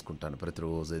జాగ్రత్తగా చూసుకుంటాను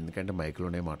ప్రతిరోజు, ఎందుకంటే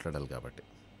మైక్లోనే మాట్లాడాలి కాబట్టి.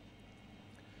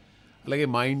 అలాగే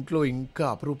మా ఇంట్లో ఇంకా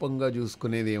అపురూపంగా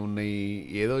చూసుకునేది ఏమున్నాయి,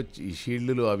 ఏదో ఈ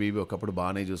షీల్డ్లు అవి ఇవి ఒకప్పుడు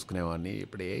బాగానే చూసుకునేవాడిని,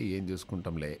 ఇప్పుడే ఏం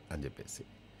చూసుకుంటాంలే అని చెప్పేసి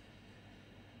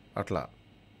అట్లా.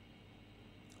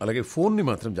 అలాగే ఫోన్ని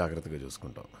మాత్రం జాగ్రత్తగా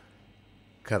చూసుకుంటాం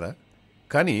కదా.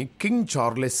 కానీ కింగ్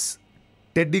చార్లెస్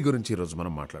టెడ్డీ గురించి ఈరోజు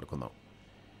మనం మాట్లాడుకుందాం.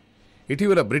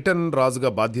 ఇటీవల బ్రిటన్ రాజుగా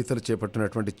బాధ్యతలు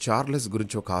చేపట్టినటువంటి చార్లెస్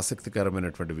గురించి ఒక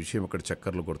ఆసక్తికరమైనటువంటి విషయం ఇక్కడ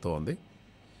చక్కర్లు కొడుతూ ఉంది.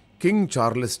 కింగ్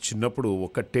చార్లెస్ చిన్నప్పుడు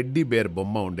ఒక టెడ్డీ బేర్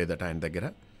బొమ్మ ఉండేదట ఆయన దగ్గర.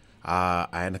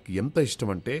 ఆయనకు ఎంత ఇష్టం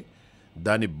అంటే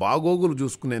దాని బాగోగులు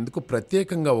చూసుకునేందుకు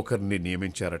ప్రత్యేకంగా ఒకరిని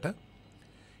నియమించారట.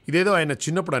 ఇదేదో ఆయన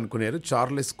చిన్నప్పుడు అనుకునేరు.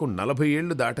 చార్లెస్కు 40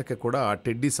 ఏళ్లు దాటక కూడా ఆ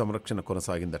టెడ్డీ సంరక్షణ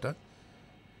కొనసాగిందట.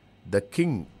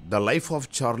 ద లైఫ్ ఆఫ్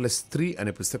చార్లెస్ 3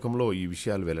 అనే పుస్తకంలో ఈ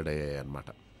విషయాలు వెల్లడయ్యాయి అన్నమాట.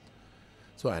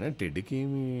 సో ఆయన టెడ్డీకి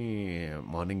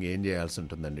మార్నింగ్ ఏం చేయాల్సి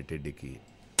ఉంటుందండి? టెడ్డీకి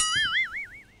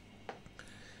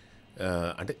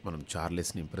అంటే మనం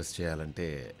చార్లెస్ని ఇంప్రెస్ చేయాలంటే,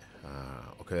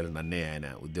 ఒకవేళ నన్నే ఆయన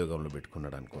ఉద్యోగంలో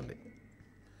పెట్టుకున్నాడు అనుకోండి,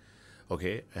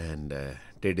 ఓకే, అండ్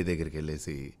టెడ్డీ దగ్గరికి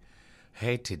వెళ్ళేసి,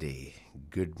 హే టెడ్డీ,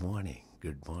 గుడ్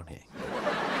మార్నింగ్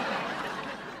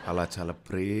అలా చాలా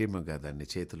ప్రేమగా దాన్ని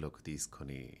చేతుల్లోకి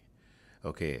తీసుకొని,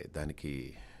 ఓకే, దానికి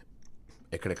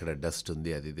ఎక్కడెక్కడ డస్ట్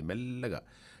ఉంది అది ఇది మెల్లగా,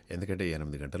 ఎందుకంటే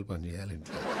 8 గంటలు పని చేయాలి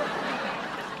ఇంట్లో,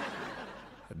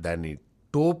 దాని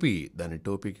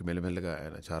టోపీకి మెల్లమెల్లగా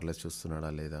ఆయన చార్లెస్ చూస్తున్నాడా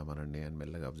లేదా మనల్ని అని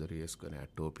మెల్లగా అబ్జర్వ్ చేసుకొని, ఆ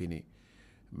టోపీని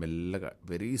మెల్లగా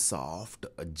వెరీ సాఫ్ట్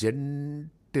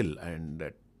జెంటిల్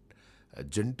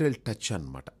టచ్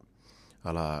అన్నమాట.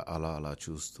 అలా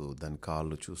చూస్తూ, దాని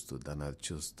కాళ్ళు చూస్తూ, దాన్ని అది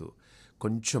చూస్తూ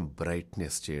కొంచెం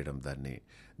బ్రైట్నెస్ చేయడం,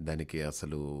 దానికి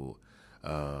అసలు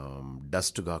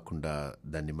డస్ట్ కాకుండా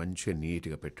దాన్ని మంచిగా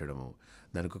నీట్గా పెట్టడము,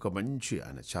 దానికి ఒక మంచి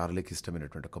ఆయన చార్లీకి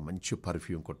ఇష్టమైనటువంటి ఒక మంచి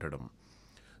పర్ఫ్యూమ్ కొట్టడం,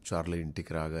 చార్లీ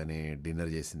ఇంటికి రాగానే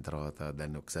డిన్నర్ చేసిన తర్వాత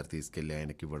దాన్ని ఒకసారి తీసుకెళ్ళి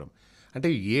ఆయనకి ఇవ్వడం, అంటే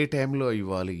ఏ టైంలో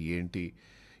ఇవ్వాలి ఏంటి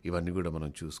ఇవన్నీ కూడా మనం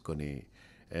చూసుకొని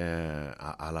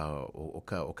అలా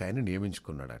ఒక ఆయన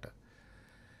నియమించుకున్నాడట.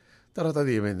 తర్వాత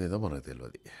అది ఏమైందేదో మనకు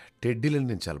తెలియదు. టెడ్డీలను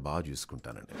నేను చాలా బాగా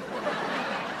చూసుకుంటానండి.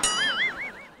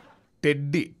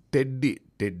 టెడ్డీ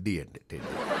అండి.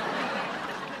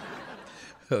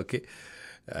 ఓకే,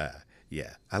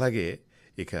 అలాగే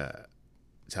ఇక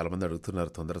చాలామంది అడుగుతున్నారు,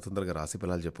 తొందరగా రాశి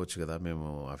ఫలాలు చెప్పొచ్చు కదా, మేము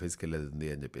ఆఫీస్కి వెళ్ళేది ఉంది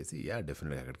అని చెప్పేసి.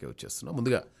 డెఫినెట్గా అక్కడికే వచ్చేస్తున్నాం.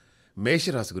 ముందుగా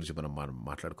మేషరాశి గురించి మనం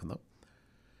మాట్లాడుకుందాం.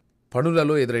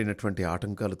 పనులలో ఎదురైనటువంటి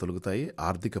ఆటంకాలు తొలగుతాయి,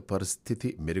 ఆర్థిక పరిస్థితి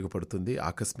మెరుగుపడుతుంది,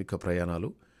 ఆకస్మిక ప్రయాణాలు,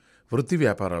 వృత్తి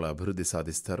వ్యాపారాల అభివృద్ధి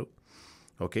సాధిస్తారు.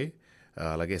 ఓకే,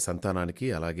 అలాగే సంతానానికి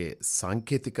అలాగే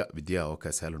సాంకేతిక విద్యా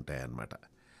అవకాశాలు ఉంటాయన్నమాట.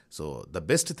 సో ద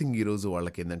బెస్ట్ థింగ్ ఈరోజు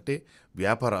వాళ్ళకి ఏంటంటే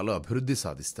వ్యాపారాలు అభివృద్ధి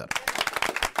సాధిస్తారు.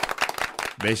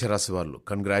 మేషరాశి వాళ్ళు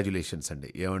కంగ్రాచ్యులేషన్స్ అండి.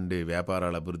 ఏమండి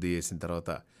వ్యాపారాలు అభివృద్ధి చేసిన తర్వాత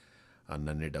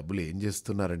అన్నన్ని డబ్బులు ఏం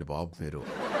చేస్తున్నారండి బాబు మీరు.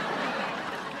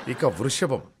 ఇక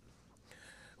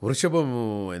వృషభం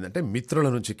ఏంటంటే మిత్రుల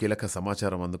నుంచి కీలక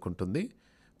సమాచారం అందుకుంటుంది.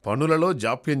 పనులలో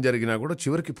జాప్యం జరిగినా కూడా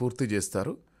చివరికి పూర్తి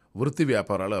చేస్తారు. వృత్తి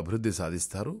వ్యాపారాలు అభివృద్ధి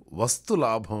సాధిస్తారు. వస్తు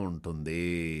లాభం ఉంటుంది.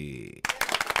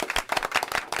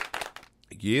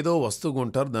 ఏదో వస్తువు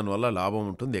కొంటారు, దానివల్ల లాభం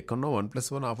ఉంటుంది. ఎక్కడో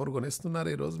 1+1 ఆఫర్ కొనేస్తున్నారు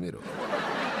ఈరోజు మీరు.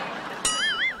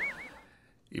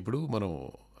 ఇప్పుడు మనం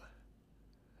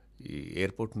ఈ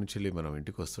ఎయిర్పోర్ట్ నుంచి వెళ్ళి మనం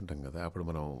ఇంటికి వస్తుంటాం కదా, అప్పుడు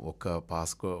మనం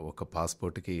ఒక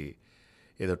పాస్పోర్ట్కి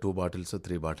ఏదో 2 బాటిల్స్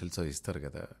 3 బాటిల్స్ ఇస్తారు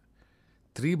కదా.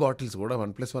 3 బాటిల్స్ కూడా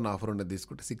 1+1 ఆఫర్ ఉన్నది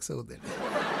తీసుకుంటే 6 అవుతుంది.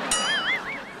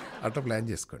 అట్లా ప్లాన్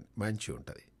చేసుకోండి, మంచి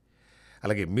ఉంటుంది.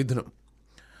 అలాగే మిథునం,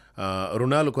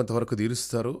 రుణాలు కొంతవరకు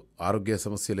తీరుస్తారు. ఆరోగ్య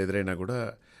సమస్యలు ఎదురైనా కూడా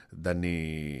దాన్ని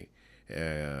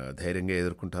ధైర్యంగా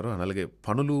ఎదుర్కొంటారు. అలాగే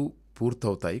పనులు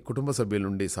పూర్తవుతాయి. కుటుంబ సభ్యుల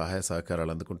నుండి సహాయ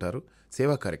సహకారాలు అందుకుంటారు.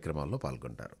 సేవా కార్యక్రమాల్లో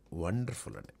పాల్గొంటారు.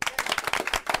 వండర్ఫుల్ అండి.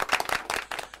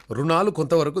 రుణాలు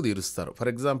కొంతవరకు తీరుస్తారు. ఫర్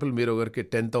ఎగ్జాంపుల్ మీరు ఒకరికి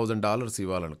 $10,000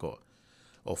 ఇవ్వాలనుకో,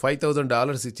 ఓ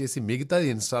 $5,000 ఇచ్చేసి మిగతా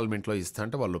ఇన్స్టాల్మెంట్లో ఇస్తా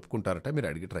అంటే వాళ్ళు ఒప్పుకుంటారట. మీరు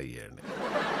అడిగి ట్రై చేయండి.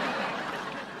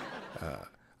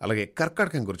 అలాగే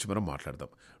కర్కాటకం గురించి మనం మాట్లాడదాం.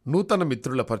 నూతన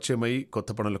మిత్రుల పరిచయమై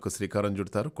కొత్త పనులకు శ్రీకారం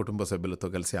చుడతారు. కుటుంబ సభ్యులతో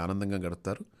కలిసి ఆనందంగా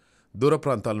గడుపుతారు. దూర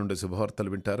ప్రాంతాల నుండి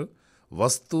శుభవార్తలు వింటారు.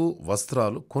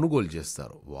 వస్త్రాలు కొనుగోలు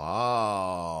చేస్తారు.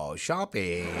 Wow,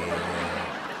 shopping,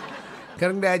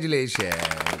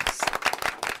 congratulations.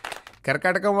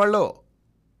 కర్కాటకం వాళ్ళు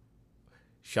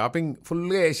షాపింగ్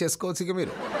ఫుల్గా వేసేసుకోవచ్చు ఇక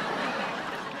మీరు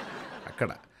అక్కడ.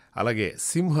 అలాగే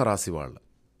సింహరాశి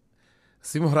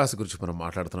గురించి మనం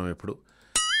మాట్లాడుతున్నాం ఇప్పుడు.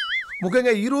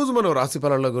 ముఖ్యంగా ఈరోజు మనం రాశి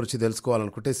ఫలాల గురించి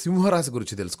తెలుసుకోవాలనుకుంటే సింహరాశి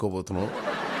గురించి తెలుసుకోబోతున్నాం.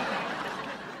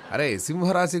 అరే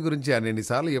సింహరాశి గురించి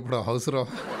ఎన్నిసార్లు ఎప్పుడు అవసరం.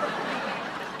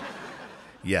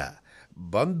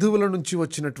 బంధువుల నుంచి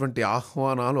వచ్చినటువంటి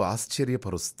ఆహ్వానాలు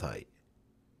ఆశ్చర్యపరుస్తాయి.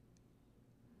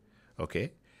 ఓకే,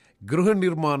 గృహ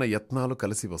నిర్మాణ యత్నాలు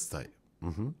కలిసి వస్తాయి.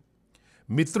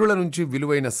 మిత్రుల నుంచి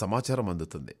విలువైన సమాచారం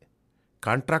అందుతుంది.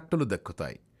 కాంట్రాక్టులు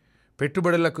దక్కుతాయి.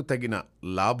 పెట్టుబడులకు తగిన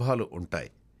లాభాలు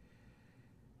ఉంటాయి.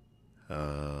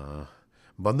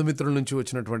 బంధుమిత్రుల నుంచి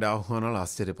వచ్చినటువంటి ఆహ్వానాలు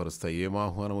ఆశ్చర్యపరుస్తాయి. ఏం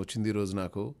ఆహ్వానం వచ్చింది ఈరోజు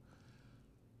నాకు?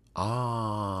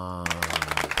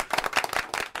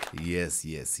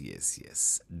 ఎస్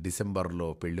డిసెంబర్లో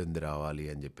పెళ్ళి ఉంది రావాలి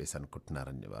అని చెప్పేసి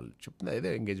అనుకుంటున్నారని వాళ్ళు చెప్తున్నారు. ఏదో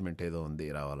ఎంగేజ్మెంట్ ఏదో ఉంది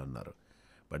రావాలన్నారు.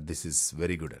 But this is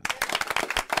very good అండి.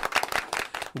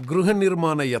 గృహ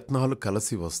నిర్మాణ యత్నాలు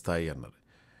కలిసి వస్తాయి అన్నారు.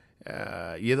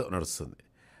 ఏదో నడుస్తుంది.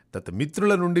 తర్వాత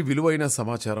మిత్రుల నుండి విలువైన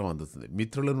సమాచారం అందుతుంది.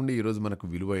 మిత్రుల నుండి ఈరోజు మనకు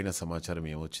విలువైన సమాచారం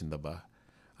ఏమొచ్చిందబ్బా?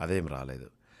 అదేం రాలేదు.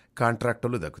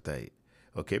 కాంట్రాక్టులు దక్కుతాయి.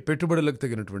 ఓకే, పెట్టుబడులకు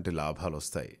తగినటువంటి లాభాలు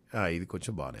వస్తాయి. ఇది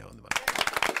కొంచెం బాగానే ఉంది మనకు.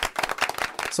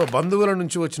 సో బంధువుల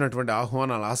నుంచి వచ్చినటువంటి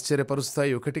ఆహ్వానాలు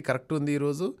ఆశ్చర్యపరుస్తాయి. ఒకటి కరెక్ట్ ఉంది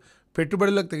ఈరోజు.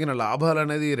 పెట్టుబడులకు తగిన లాభాలు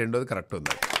అనేది రెండోది కరెక్ట్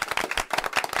ఉంది.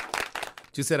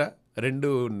 చూసారా రెండు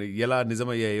ఎలా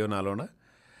నిజమయ్యాయో నాలోన.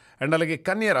 అండ్ అలాగే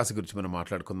కన్యా రాశి గురించి మనం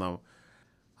మాట్లాడుకుందాం.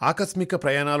 ఆకస్మిక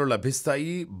ప్రయాణాలు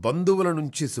లభిస్తాయి. బంధువుల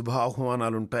నుంచి శుభ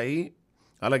ఆహ్వానాలు ఉంటాయి.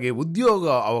 అలాగే ఉద్యోగ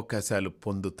అవకాశాలు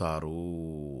పొందుతారు.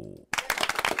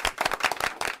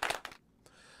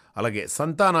 అలాగే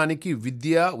సంతానానికి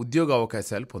ఉద్యోగ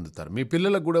అవకాశాలు పొందుతారు. మీ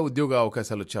పిల్లలకు కూడా ఉద్యోగ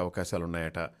అవకాశాలు వచ్చే అవకాశాలు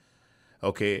ఉన్నాయట.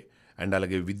 ఓకే, అండ్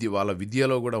అలాగే వాళ్ళ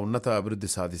విద్యలో కూడా ఉన్నత అభివృద్ధి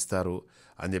సాధిస్తారు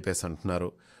అని చెప్పేసి అంటున్నారు.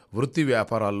 వృత్తి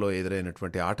వ్యాపారాల్లో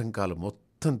ఎదురైనటువంటి ఆటంకాలు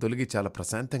మొత్తం తొలగి చాలా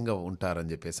ప్రశాంతంగా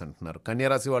ఉంటారని చెప్పేసి అంటున్నారు.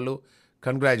 కన్యారాశి వాళ్ళు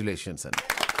కంగ్రాచ్యులేషన్స్ అండి.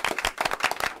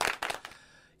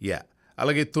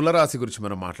 అలాగే తులరాశి గురించి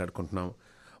మనం మాట్లాడుకుంటున్నాం.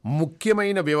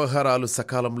 ముఖ్యమైన వ్యవహారాలు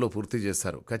సకాలంలో పూర్తి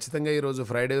చేస్తారు. ఖచ్చితంగా ఈరోజు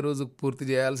ఫ్రైడే రోజు పూర్తి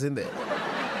చేయాల్సిందే.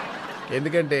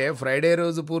 ఎందుకంటే ఫ్రైడే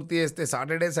రోజు పూర్తి చేస్తే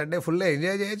సాటర్డే సండే ఫుల్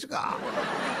ఎంజాయ్ చేయొచ్చుగా.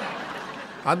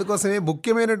 అందుకోసమే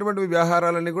ముఖ్యమైనటువంటి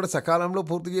వ్యవహారాలన్నీ కూడా సకాలంలో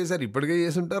పూర్తి చేశారు. ఇప్పటికే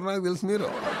చేసి ఉంటారు నాకు తెలుసు మీరు.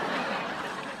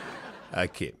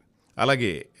 ఓకే,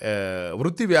 అలాగే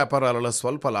వృత్తి వ్యాపారాలలో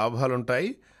స్వల్ప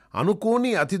లాభాలుంటాయి.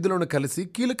 అనుకోని అతిథులను కలిసి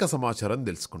కీలక సమాచారం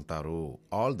తెలుసుకుంటారు.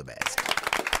 All the best.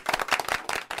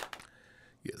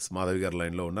 మాధవి గారు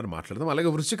లైన్లో ఉన్నారు, మాట్లాడదాం. అలాగే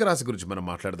వృశ్చిక రాశి గురించి మనం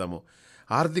మాట్లాడదాము.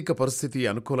 ఆర్థిక పరిస్థితి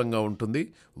అనుకూలంగా ఉంటుంది.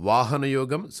 వాహన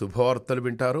యోగం, శుభవార్తలు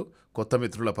వింటారు. కొత్త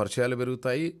మిత్రుల పరిచయాలు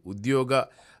పెరుగుతాయి. ఉద్యోగ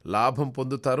లాభం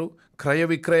పొందుతారు. క్రయ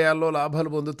విక్రయాల్లో లాభాలు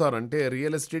పొందుతారు. అంటే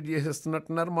రియల్ ఎస్టేట్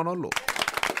చేసేస్తున్నట్టున్నారు మనోళ్ళు.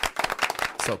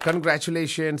 సో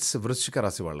కంగ్రాచులేషన్స్ వృశ్చిక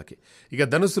రాశి వాళ్ళకి. ఇక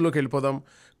ధనుస్సులోకి వెళ్ళిపోదాం.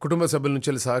 కుటుంబ సభ్యుల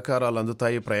నుంచి సహకారాలు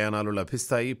అందుతాయి, ప్రయాణాలు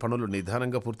లభిస్తాయి, పనులు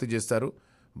నిదానంగా పూర్తి చేస్తారు,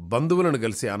 బంధువులను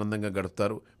కలిసి ఆనందంగా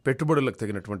గడుపుతారు, పెట్టుబడులకు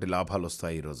తగినటువంటి లాభాలు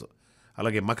వస్తాయి ఈరోజు.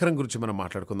 అలాగే మకరం గురించి మనం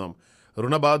మాట్లాడుకుందాం.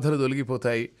 రుణ బాధలు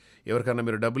తొలగిపోతాయి. ఎవరికైనా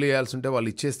మీరు డబ్బులు ఇవ్వాల్సి ఉంటే వాళ్ళు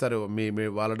ఇచ్చేస్తారు, మీ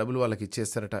వాళ్ళ డబ్బులు వాళ్ళకి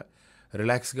ఇచ్చేస్తారట.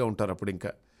 రిలాక్స్గా ఉంటారు అప్పుడు,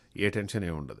 ఇంకా ఏ టెన్షన్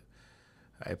ఏమి ఉండదు.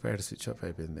 ఐప్యాడ్ స్విచ్ ఆఫ్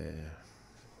అయిపోయింది,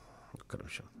 ఒక్క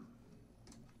నిమిషం.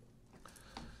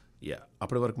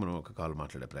 అప్పటి వరకు మనం ఒక కాల్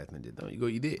మాట్లాడే ప్రయత్నం చేద్దాం. ఇగో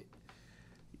ఇదే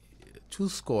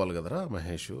చూసుకోవాలి కదరా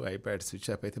మహేష్. ఐప్యాడ్ స్విచ్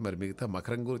ఆఫ్ అయితే మరి మిగతా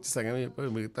మకరం గురించి సగం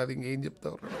చెప్పావు, మిగతాది ఇంకేం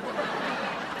చెప్తావు?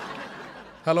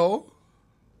 హలో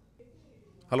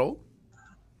హలో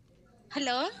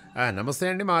హలో, నమస్తే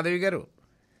అండి మాధవి గారు.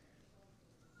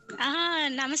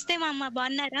 నమస్తే మా అమ్మ,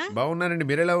 బాగున్నారా? బాగున్నారండి,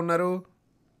 మీరు ఎలా ఉన్నారు?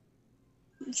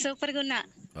 సూపర్గా ఉన్నా.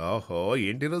 ఓహో,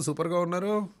 ఏంటి రోజు సూపర్గా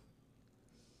ఉన్నారు?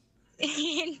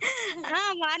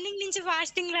 మార్నింగ్ నుంచి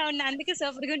ఫాస్టింగ్ లో ఉన్నా, అందుకే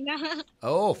సూపర్గా ఉన్నా.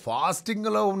 ఓ, ఫాస్టింగ్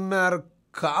లో ఉన్నారు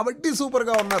కాబట్టి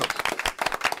సూపర్గా ఉన్నారు.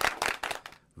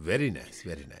 Very nice,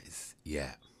 very nice. Yeah.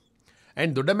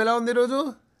 And దొడ్డమ్మ ఎలా ఉంది ఈరోజు?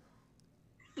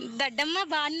 దొడ్డమ్మ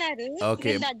బాగున్నారు.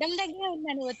 దొడ్డమ్మ దగ్గర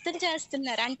ఉన్నాను, ఒత్తులు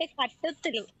చేస్తున్నారు, అంటే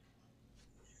కట్టొత్తులు.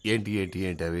 ఏంటి ఏంటి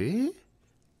ఏంటి అవి?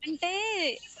 అంటే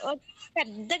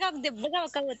పెద్దగా ఒక దెబ్బగా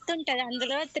ఒక ఒత్తు ఉంటది,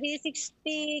 అందులో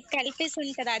 360 కలిపేసి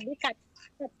ఉంటది, అది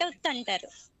కట్టొత్తు అంటారు.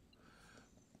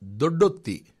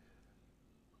 దొడ్డొత్తి,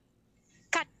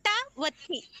 కట్ట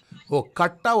ఒత్తి. ఓ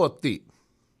కట్ట ఒత్తి.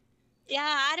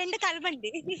 ఆ రెండు కలపండి,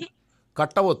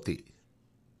 కట్ట ఒత్తి.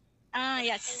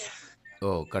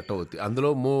 ఓ కట్ట ఒత్తి. అందులో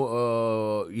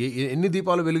ఎన్ని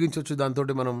దీపాలు వెలిగించవచ్చు దాంతో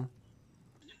మనం?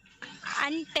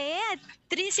 అంటే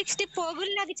 360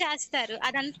 పోగుల్లాగా చేస్తారు,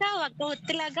 అదంతా ఒక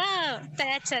ఒత్తిలాగా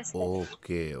తయారు చేస్తారు.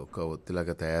 ఓకే, ఒక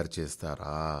ఒత్తిలాగా తయారు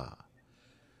చేస్తారా?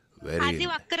 అది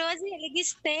ఒక్కరోజు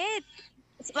వెలిగిస్తే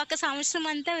ఒక సంవత్సరం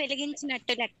అంతా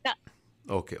వెలిగించినట్టు లెక్క.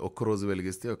 ఓకే, ఒక్కరోజు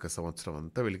వెలిగిస్తే ఒక సంవత్సరం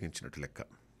అంతా వెలిగించినట్టు లెక్క.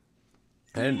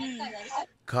 అండ్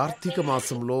కార్తీక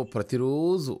మాసంలో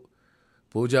ప్రతిరోజు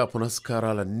పూజా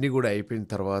పునస్కారాలన్నీ కూడా అయిపోయిన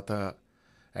తర్వాత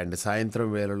అండ్ సాయంత్రం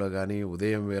వేళలో కానీ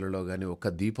ఉదయం వేళలో కానీ ఒక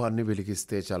దీపాన్ని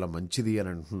వెలిగిస్తే చాలా మంచిది అని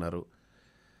అంటున్నారు.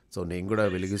 సో నేను కూడా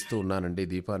వెలిగిస్తూ ఉన్నానండి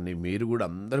దీపాన్ని. మీరు కూడా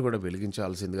అందరూ కూడా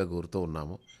వెలిగించాల్సిందిగా కోరుతూ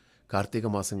ఉన్నాము. కార్తీక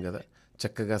మాసం కదా,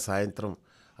 చక్కగా సాయంత్రం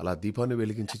అలా దీపాన్ని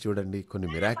వెలిగించి చూడండి, కొన్ని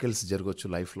మిరాకిల్స్ జరగవచ్చు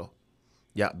లైఫ్లో.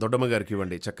 దొడ్డమ్మ గారికి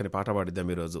ఇవ్వండి, చక్కని పాట పాడిద్దాం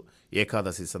ఈరోజు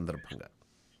ఏకాదశి సందర్భంగా.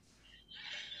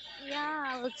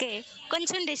 ఓకే,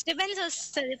 కొంచెం డిస్టర్బెన్స్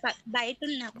వస్తుంది, బయట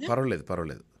ఉన్నాము. పర్వాలేదు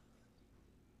పర్వాలేదు.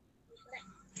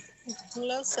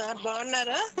 హలో సార్,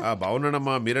 బాగున్నారా?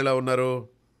 బాగున్నానమ్మా, మీరెలా ఉన్నారు?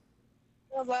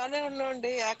 బాగానే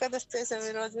ఉన్నాండి. ఏకాదశి చేసాం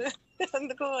ఈరోజు,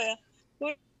 అందుకు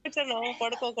కూర్చున్నాం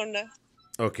పడుకోకుండా.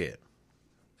 ఓకే,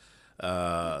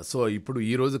 సో ఇప్పుడు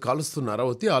ఈరోజు కాలుస్తున్నారా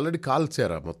ఒత్తి? ఆల్రెడీ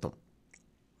కాల్చారా మొత్తం?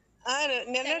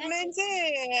 నిన్నటి నుంచి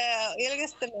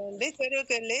వెలిగిస్తున్నాం అండి,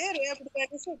 చెరువుకి వెళ్ళి. రేపు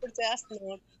కలిసి ఇప్పుడు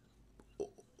చేస్తున్నాం.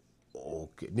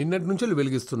 ఓకే, నిన్నటి నుంచి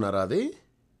వెలిగిస్తున్నారా? అది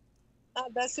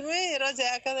దశమి, ఈరోజు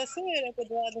ఏకాదశి, రేపు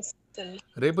ద్వాదశి.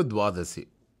 రేపు ద్వాదశి.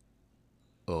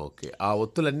 ఓకే, ఆ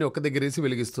ఒత్తులన్నీ ఒక దగ్గర వేసి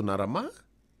వెలిగిస్తున్నారమ్మా?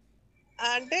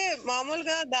 అంటే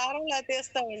మామూలుగా దారంలా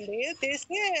తీస్తామండి,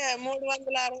 తీసి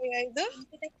 365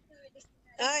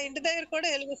 ఇంటి దగ్గర కూడా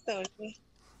వెలిగిస్తామండి.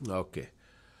 ఓకే,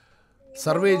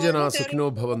 సర్వే జన సుఖినో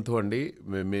భవంతు అండి.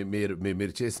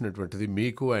 మీరు చేసినటువంటిది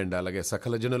మీకు అండ్ అలాగే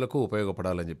సకల జనులకు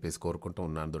ఉపయోగపడాలని చెప్పేసి కోరుకుంటూ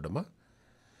ఉన్నాను దొడ్డమ్మ.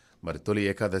 మరి తొలి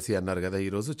ఏకాదశి అన్నారు కదా,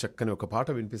 ఈరోజు చక్కని ఒక పాట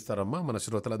వినిపిస్తారమ్మా మన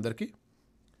శ్రోతలందరికీ?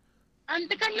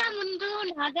 అంతకన్నా ముందు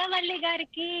నాగావల్లి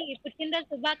గారికి పుట్టినరోజు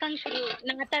శుభాకాంక్షలు,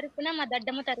 నా తరపున, మా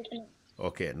దడ్డమ్మ తరపున.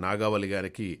 ఓకే, నాగావళి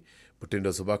గారికి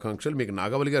పుట్టినరోజు శుభాకాంక్షలు. మీకు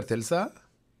నాగావళి గారు తెలుసా?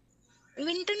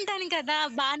 వింటుంటాను కదా,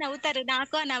 బాగా నవ్వుతారు,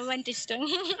 నాకు ఆ నవ్వు అంటే ఇష్టం.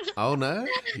 అవునా?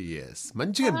 ఎస్,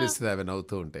 మంచిగా అనిపిస్తుంది అవి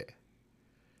నవ్వుతూ ఉంటే.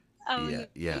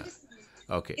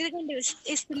 ఓకే,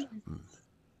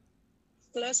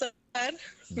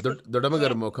 దొడ్డమ్మ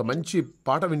గారు ఒక మంచి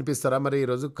పాట వినిపిస్తారా మరి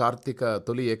ఈరోజు కార్తీక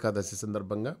తొలి ఏకాదశి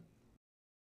సందర్భంగా?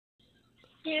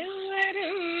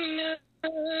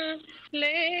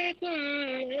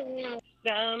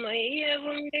 రామయ్య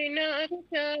ఉండి నాకు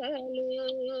చాలు,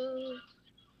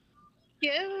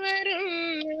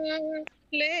 ఎవరున్నా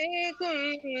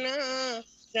లేకున్నా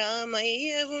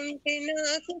రామయ్య ఉంటే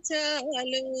నాకు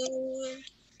చాలు.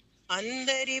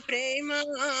 అందరి ప్రేమ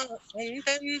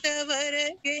అంతంత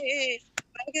వరకే,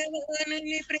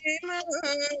 భగవానుని ప్రేమ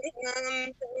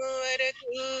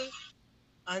అంతవరకు.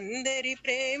 అందరి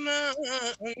ప్రేమ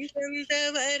అంతంత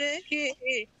వరకే,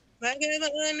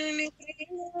 భగవానుని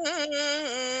ప్రేమ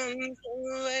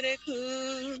అంతవరకు.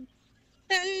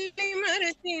 తల్లి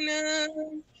మరచిన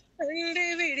తండ్రి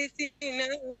విడిచిన,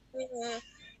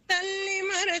 తల్లి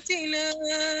విడిచిన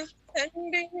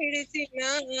తండ్రి విడిచిన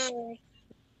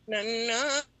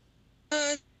నన్నాదుకుంటాడు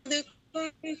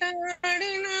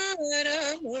నా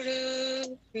రాముడు,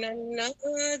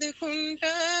 నన్నాదుకుంటాడు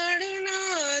నా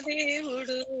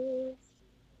దేవుడు.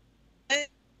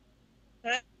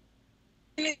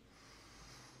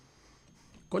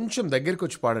 కొంచెం దగ్గరికి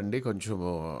వచ్చి పాడండి, కొంచెం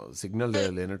సిగ్నల్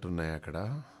లేనట్టున్నాయి అక్కడ.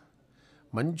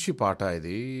 మంచి పాట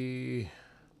ఇది,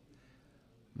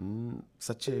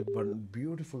 సచ్ ఏ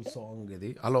బ్యూటిఫుల్ సాంగ్ ఇది.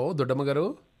 హలో దొడ్డమ్మ గారు,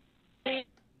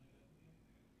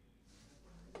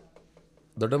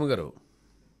 దొడ్డమ్మ గారు,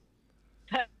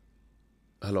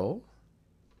 హలో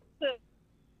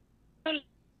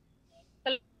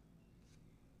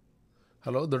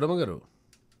హలో దొడ్డమ్మ గారు,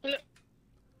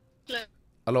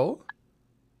 హలో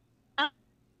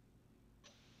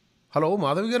హలో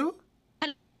మాధవి గారు.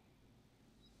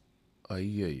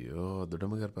 అయ్యయ్యో,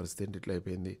 దొడ్డమ్మ గారి పరిస్థితి ఏంటి ఇట్లా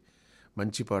అయిపోయింది?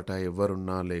 మంచి పాట,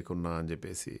 ఎవరున్నా లేకున్నా అని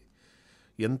చెప్పేసి,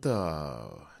 ఎంత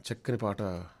చక్కని పాట.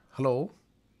 హలో,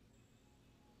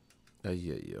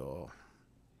 అయ్యయ్యో.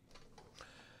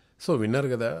 సో విన్నారు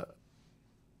కదా,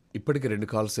 ఇప్పటికి 2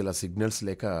 కాల్స్ ఇలా సిగ్నల్స్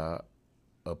లేక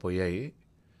పోయాయి.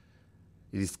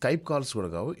 ఇది స్కైప్ కాల్స్ కూడా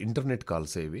కావు, ఇంటర్నెట్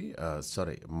కాల్స్ ఇవి.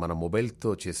 సారీ, మన మొబైల్తో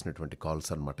చేసినటువంటి కాల్స్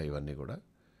అన్నమాట ఇవన్నీ కూడా.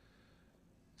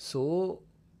 సో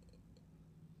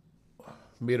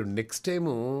మీరు నెక్స్ట్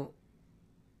టైము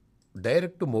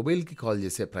డైరెక్ట్ మొబైల్కి కాల్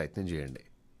చేసే ప్రయత్నం చేయండి,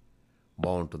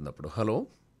 బాగుంటుంది అప్పుడు. హలో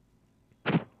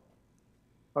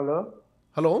హలో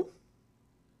హలో,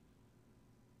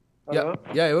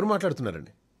 యా ఎవరు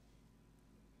మాట్లాడుతున్నారండి?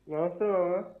 నమస్తే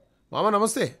మామ. మామ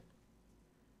నమస్తే.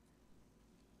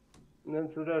 నేను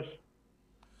సురేష్.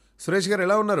 సురేష్ గారు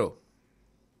ఎలా ఉన్నారు?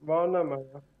 బాగున్నా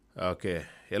మామ. ఓకే,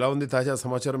 ఎలా ఉంది తాజా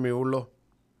సమాచారం మీ ఊళ్ళో?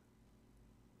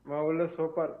 మా ఊళ్ళో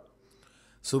సూపర్.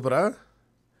 సూపరా?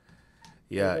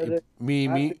 యా, మీ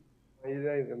మీ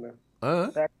ఇదే కదా,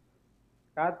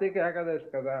 కార్తీక ఏకాదశి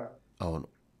కదా. అవును,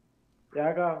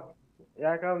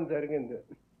 యాగం జరిగింది.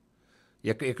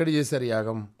 ఎక్కడ చేశారు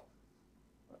యాగం?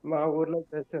 మా ఊర్లో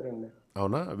చేశారండి.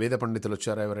 అవునా? వేద పండితులు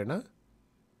వచ్చారా ఎవరైనా?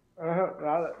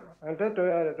 రాదు, అంటే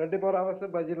 24 hours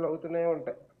భజనలు అవుతూనే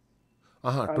ఉంటాయి.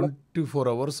 24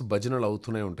 hours భజనలు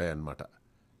అవుతూనే ఉంటాయి అన్నమాట.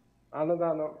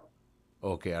 అన్నదానం.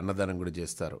 ఓకే, అన్నదానం కూడా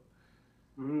చేస్తారు.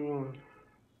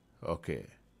 ఓకే,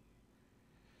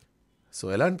 సో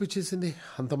ఎలా అనిపించేసింది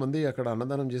అంతమంది అక్కడ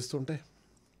అన్నదానం చేస్తుంటే?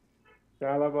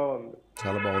 చాలా బాగుంది.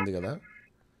 చాలా బాగుంది కదా.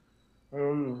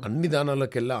 అన్ని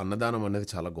దానాలకెల్లా అన్నదానం అనేది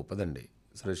చాలా గొప్పదండి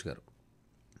సురేష్ గారు.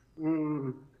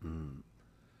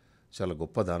 చాలా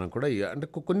గొప్ప దానం కూడా. అంటే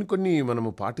కొన్ని మనము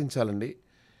పాటించాలండి.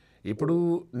 ఇప్పుడు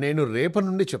నేను రేపటి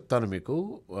నుండి చెప్తాను మీకు.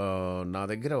 నా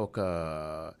దగ్గర ఒక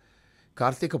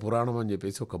కార్తీక పురాణం అని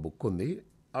చెప్పేసి ఒక బుక్ ఉంది.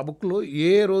 ఆ బుక్లో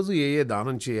ఏ రోజు ఏ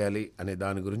దానం చేయాలి అనే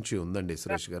దాని గురించి ఉందండి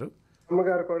సురేష్ గారు.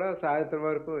 అమ్మగారు కూడా సాయంత్రం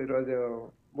వరకు ఈరోజు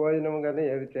భోజనం కానీ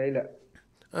ఏది చేయలే.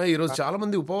 ఈరోజు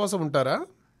చాలామంది ఉపవాసం ఉంటారా?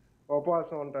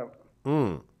 ఉపవాసం ఉంటాం.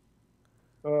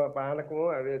 పానకము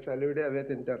అవే చలివిడి అవే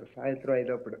తింటారు సాయంత్రం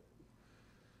అయినప్పుడు.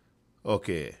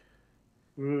 ఓకే,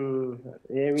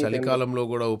 చలికాలంలో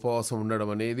కూడా ఉపవాసం ఉండడం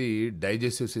అనేది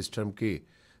డైజెస్టివ్ సిస్టమ్కి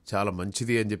చాలా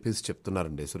మంచిది అని చెప్పేసి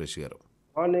చెప్తున్నారండి సురేష్ గారు.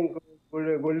 మార్నింగ్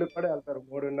గుళ్ళు కూడా వెళ్తారు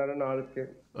 3:30-4కి.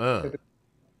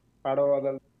 పడవ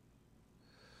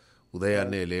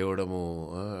ఉదయాన్నే లేవడము.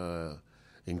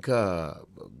 ఇంకా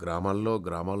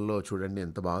గ్రామాల్లో చూడండి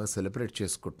ఎంత బాగా సెలబ్రేట్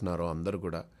చేసుకుంటున్నారో అందరూ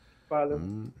కూడా.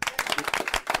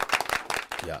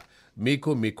 యా, మీకు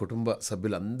మీ కుటుంబ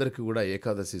సభ్యులందరికీ కూడా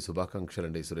ఏకాదశి శుభాకాంక్షలు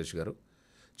అండి సురేష్ గారు.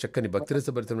 చక్కని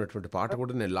భక్తిరసభరితమైనటువంటి పాట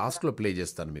కూడా నేను లాస్ట్లో ప్లే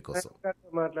చేస్తాను మీకోసం.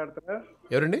 మాట్లాడుతున్నా.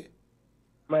 ఎవరండి?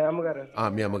 మా అమ్మగారు.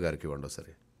 మీ అమ్మగారికి ఇవ్వండి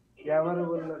ఒకసారి.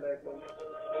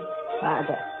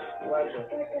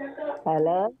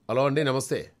 హలో హలో అండి,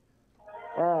 నమస్తే.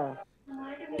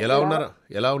 ఎలా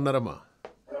ఉన్నారమ్మా?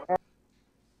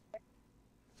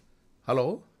 Hello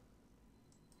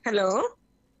hello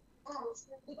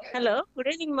hello, good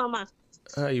evening మామ.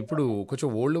 ఇప్పుడు కొంచెం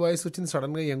ఓల్డ్ వాయిస్ వచ్చింది,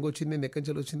 సడన్గా యంగ్ వచ్చింది,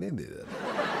 నెక్కంచెలు వచ్చింది ఏంది?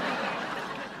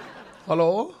 హలో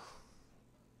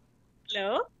హలో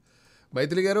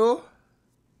మైథిలి గారు.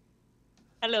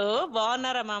 హలో,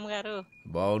 బాగున్నారా మామగారు?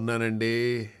 బాగున్నానండి.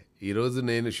 ఈరోజు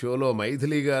నేను షోలో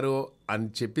మైథిలి గారు అని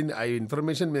చెప్పింది, ఆ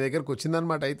ఇన్ఫర్మేషన్ మీ దగ్గరకు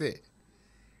వచ్చిందనమాట. అయితే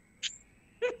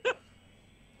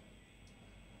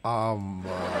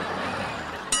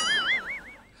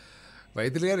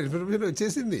మైథిలి గారు ఇన్ఫర్మేషన్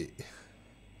వచ్చేసింది.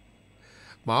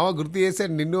 మామ గుర్తు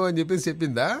చేశాడు నిన్ను అని చెప్పేసి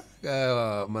చెప్పిందా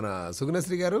మన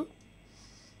సుగుణశ్రీ గారు?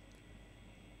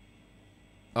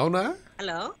 అవునా?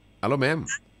 Hello hello ma'am.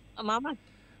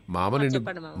 మామ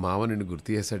నిన్ను గుర్తు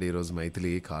చేశాడు ఈరోజు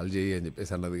మైథిలి కాల్ చేయి అని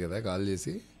చెప్పేసి అన్నది కదా, కాల్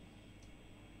చేసి.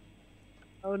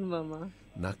 అవును మామ,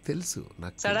 నాకు తెలుసు.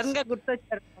 సడన్ గా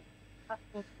గుర్తొచ్చారు.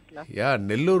 యా,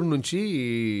 నెల్లూరు నుంచి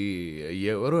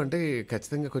ఎవరు అంటే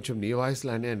ఖచ్చితంగా కొంచెం నీ వాయిస్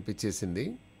లానే అనిపించేసింది.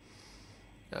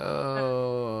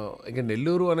 ఇంకా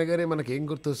నెల్లూరు అనగానే మనకేం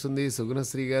గుర్తొస్తుంది?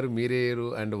 సుగుణశ్రీ గారు, మీరేరు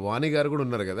అండ్ వాణి గారు కూడా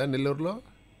ఉన్నారు కదా నెల్లూరులో.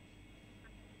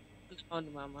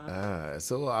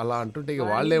 సో అలా అంటుంటే ఇక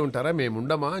వాళ్ళే ఉంటారా, మేము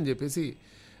ఉండమా అని చెప్పేసి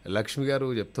లక్ష్మి గారు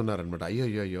చెప్తున్నారనమాట. అయ్యో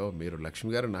అయ్యో అయ్యో, మీరు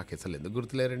లక్ష్మి గారు నాకు అసలు ఎందుకు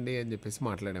గుర్తులేరండి అని చెప్పేసి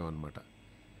మాట్లాడామన్నమాట.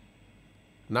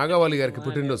 నాగావళి గారికి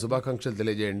పుట్టినరోజు శుభాకాంక్షలు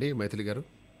తెలియజేయండి మైథిలి గారు.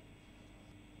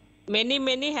 Many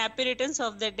many happy returns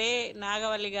of the day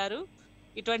నాగవల్లి గారు.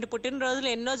 ఇటువంటి పుట్టినరోజులు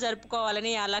ఎన్నో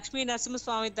జరుపుకోవాలని, ఆ లక్ష్మీ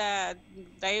నరసింహస్వామి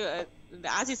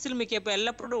ఆశీస్సులు మీకు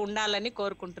ఎల్లప్పుడూ ఉండాలని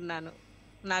కోరుకుంటున్నాను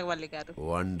నాగవల్లి గారు.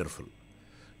 వండర్ఫుల్.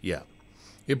 యా,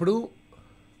 ఇప్పుడు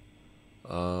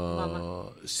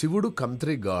శివుడు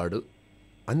కంత్రి గాడు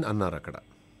అని అన్నారు అక్కడ.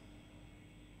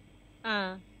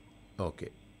 ఓకే,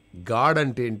 గాడ్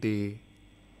అంటే ఏంటి?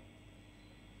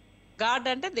 గాడ్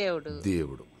అంటే దేవుడు.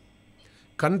 దేవుడు.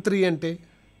 కంత్రి అంటే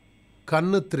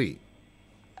కన్ను త్రీ,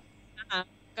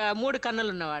 3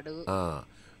 కన్నులు ఉన్నవాడు.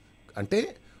 అంటే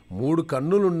 3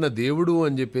 కన్నులున్న దేవుడు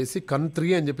అని చెప్పేసి కంత్రి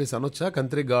అని చెప్పేసి అనొచ్చా?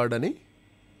 కంత్రి గాడ్ అని,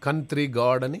 కంత్రి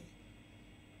గాడ్ అని,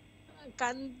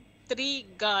 కంత్రి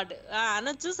గాడ్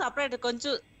అనొచ్చు. సపరేట్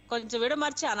కొంచెం కొంచెం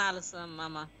విడమర్చి అనాలి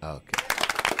మామ. ఓకే,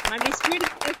 మళ్ళీ స్పీడ్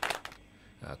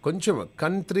కొంచెం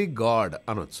కంత్రి గాడ్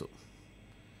అనొచ్చు.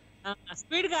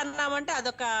 స్పీడ్ గా అన్నామంటే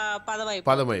అదొక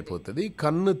పదం అయిపోతుంది.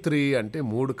 కన్ను త్రీ అంటే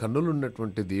 3 కన్నులు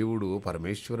ఉన్నటువంటి దేవుడు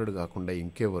పరమేశ్వరుడు కాకుండా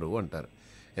ఇంకెవరు అంటారు.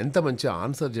 ఎంత మంచి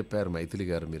ఆన్సర్ చెప్పారు మైథిలి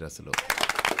గారు మీరు. అసలు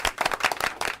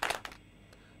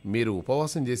మీరు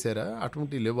ఉపవాసం చేశారా?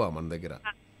 అటువంటివి లేవా మన దగ్గర?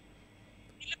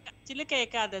 చిలుక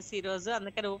ఏకాదశి రోజు,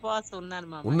 అందుకని ఉపవాసం ఉన్నాను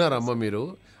మామ. ఉన్నారమ్మా మీరు?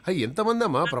 ఎంతమంది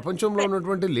అమ్మా ప్రపంచంలో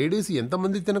ఉన్నటువంటి లేడీస్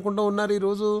ఎంతమంది తినకుండా ఉన్నారు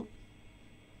ఈరోజు?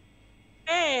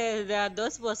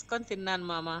 దోశ పోసుకొని తిన్నాను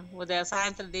మామ. ఉదయం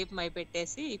సాయంత్రం దీపం అయి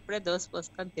పెట్టేసి ఇప్పుడే దోశ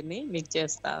పోసుకొని తిని మీకు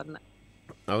చేస్తా ఉన్నా.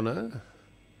 అవునా?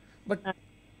 బట్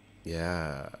యా,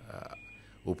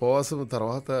 ఉపవాసం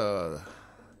తర్వాత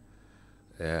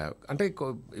అంటే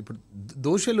ఇప్పుడు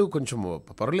దోశలు కొంచెం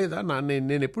పర్లేదా?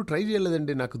 నేను ఎప్పుడు ట్రై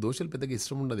చేయలేదండి. నాకు దోశలు పెద్దగా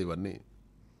ఇష్టం ఉండదు ఇవన్నీ.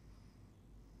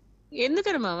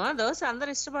 ఎందుకని మామ? దోశ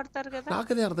అందరు ఇష్టపడతారు కదా.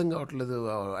 నాకదే అర్థం కావట్లేదు.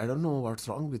 I don't know what's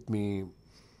wrong with me.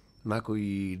 నాకు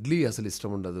ఈ ఇడ్లీ అసలు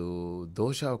ఇష్టం ఉండదు,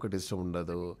 దోశ ఒకటి ఇష్టం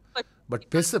ఉండదు. బట్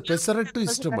పెసరట్టు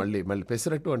ఇష్టం. మళ్ళీ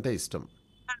పెసరట్టు అంటే ఇష్టం.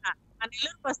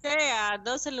 నెల్లూరుకి వస్తే ఆ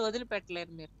దోశలు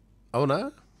వదిలిపెట్టలేరు మీరు. అవునా?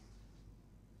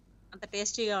 అంత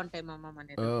టేస్టీగా ఉంటాయి మామ.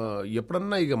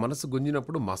 ఎప్పుడన్నా ఇక మనసు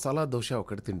గుంజినప్పుడు మసాలా దోశ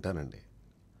ఒకటి తింటానండి.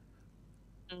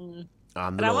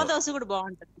 రవ్వ దోశ కూడా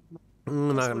బాగుంటుంది.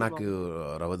 నాకు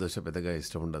రవ్వ దోశ పెద్దగా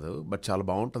ఇష్టం ఉండదు, బట్ చాలా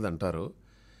బాగుంటుంది అంటారు.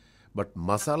 బట్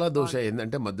మసాలా దోశ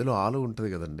ఏంటంటే మధ్యలో ఆలు ఉంటుంది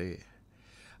కదండి.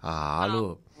 ఆ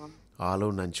ఆలు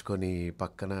నంచుకొని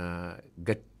పక్కన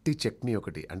గట్టి చట్నీ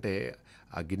ఒకటి, అంటే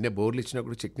ఆ గిన్నె బోర్లు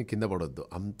ఇచ్చినప్పుడు చట్నీ కింద పడొద్దు,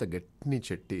 అంత గట్టి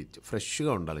చట్నీ,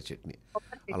 ఫ్రెష్గా ఉండాలి చట్నీ.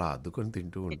 అలా అద్దుకొని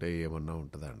తింటూ ఉంటే ఏమన్నా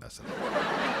ఉంటుందా అండి అసలు?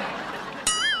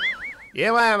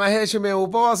 ఏమయ్యా మహేష్, మేము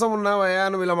ఉపవాసం ఉన్నామయ్యా,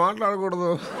 నువ్వు ఇలా మాట్లాడకూడదు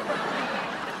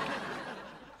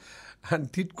అని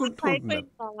తిట్టుకుంటూ ఉంటున్నారు.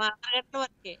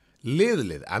 లేదు,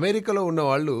 అమెరికాలో ఉన్న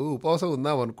వాళ్ళు ఉపవాసం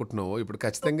ఉందాం అనుకుంటున్నావు ఇప్పుడు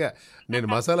ఖచ్చితంగా నేను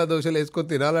మసాలా దోశలు వేసుకొని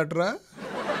తినాలట్రా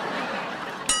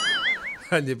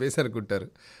అని చెప్పేసి అనుకుంటారు.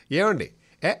 ఏమండి,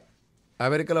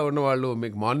 అమెరికాలో ఉన్న వాళ్ళు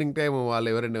మీకు మార్నింగ్ టైం వాళ్ళు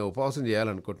ఎవరైనా ఉపవాసం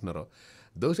చేయాలనుకుంటున్నారో,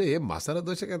 దోశ మసాలా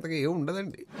దోశకి అంతగా ఏం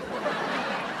ఉండదండి.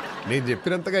 నేను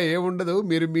చెప్పినంతగా ఏముండదు.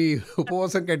 మీరు మీ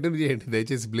ఉపవాసం కంటిన్యూ చేయండి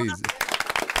దయచేసి ప్లీజ్.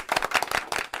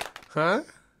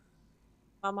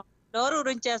 నోరు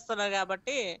రుంచేస్తున్నారు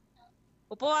కాబట్టి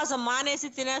ఉపవాసం మానేసి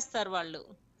తినేస్తారు వాళ్ళు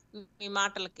మీ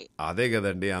మాటలకి. అదే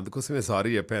కదండి, అందుకోసమే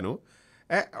సారీ చెప్పాను.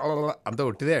 అంత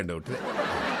ఒట్టిదే అండి, ఒట్టిదే.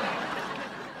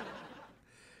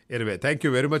 Anyway, thank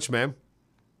you very much ma'am.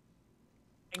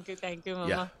 Thank you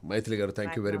Maithili గారు,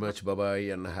 thank you very much. Bye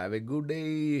and have a good day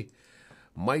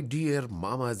my dear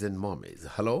మామాస్ and mummies.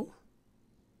 Hello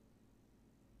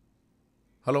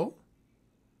hello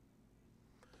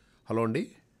hello అండి,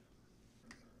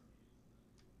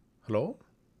 హలో,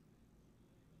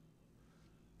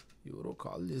 ఎవరో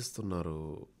కాల్ చేస్తున్నారు.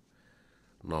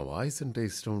 నా వాయిస్ అంటే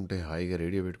ఇష్టం ఉంటే హాయిగా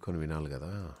రేడియో పెట్టుకొని వినాలి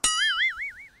కదా.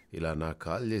 ఇలా నాకు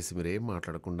కాల్ చేసి మీరు ఏం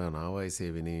మాట్లాడకుండా నా వాయిసే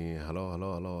విని హలో హలో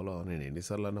హలో హలో నేను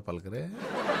ఎన్నిసార్లు అన్నా పలకరే.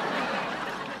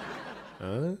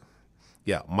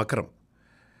 మకరం,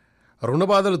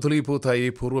 రుణబాధలు తొలగిపోతాయి,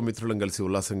 పూర్వమిత్రులను కలిసి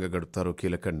ఉల్లాసంగా గడుపుతారు,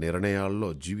 కీలక నిర్ణయాల్లో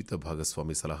జీవిత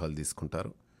భాగస్వామి సలహాలు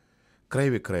తీసుకుంటారు, క్రయ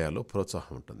విక్రయాల్లో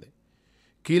ప్రోత్సాహం ఉంటుంది.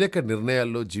 కీలక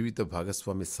నిర్ణయాల్లో జీవిత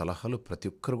భాగస్వామి సలహాలు ప్రతి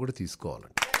ఒక్కరు కూడా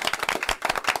తీసుకోవాలండి.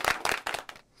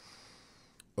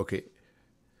 ఓకే,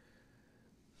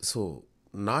 సో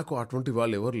నాకు అటువంటి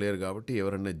వాళ్ళు ఎవరు లేరు కాబట్టి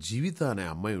ఎవరన్నా జీవిత అనే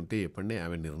అమ్మాయి ఉంటే చెప్పండి,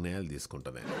 ఆమె నిర్ణయాలు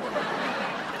తీసుకుంటుంది.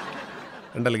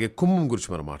 అండ్ అలాగే కుంభం గురించి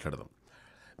మనం మాట్లాడదాం.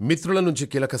 మిత్రుల నుంచి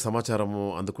కీలక సమాచారము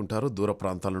అందుకుంటారు. దూర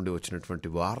ప్రాంతాల నుండి వచ్చినటువంటి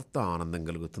వార్త ఆనందం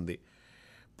కలుగుతుంది.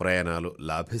 ప్రయాణాలు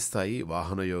లాభిస్తాయి.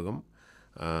 వాహన యోగం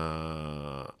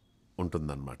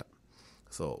ఉంటుందన్నమాట.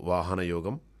 సో వాహన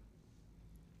యోగం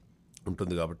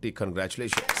ఉంటుంది కాబట్టి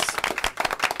కంగ్రాచులేషన్స్.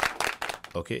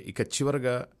 ఓకే, ఇక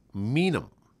చివరగా మీనం.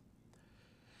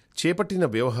 చేపట్టిన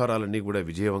వ్యవహారాలన్నీ కూడా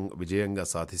విజయంగా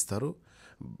సాధిస్తారు.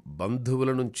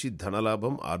 బంధువుల నుంచి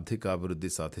ధనలాభం, ఆర్థికాభివృద్ధి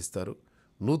సాధిస్తారు.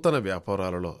 నూతన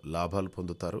వ్యాపారాలలో లాభాలు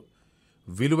పొందుతారు.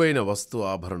 విలువైన వస్తు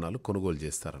ఆభరణాలు కొనుగోలు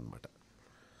చేస్తారనమాట.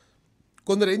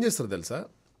 కొందరు ఏం చేస్తారు తెలుసా,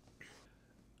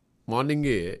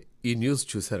 మార్నింగే ఈ న్యూస్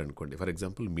చూశారనుకోండి, ఫర్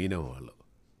ఎగ్జాంపుల్ మీనం వాళ్ళు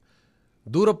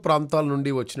దూర ప్రాంతాల నుండి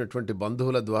వచ్చినటువంటి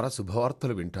బంధువుల ద్వారా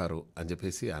శుభవార్తలు వింటారు అని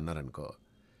చెప్పేసి అన్నారనుకో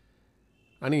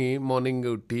అని మార్నింగ్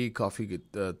టీ కాఫీ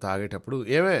తాగేటప్పుడు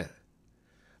ఏమే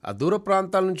ఆ దూర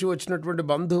ప్రాంతాల నుంచి వచ్చినటువంటి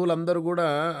బంధువులందరూ కూడా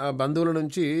ఆ బంధువుల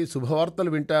నుంచి శుభవార్తలు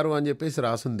వింటారు అని చెప్పేసి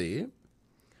రాసుంది.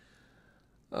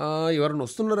 ఎవరైనా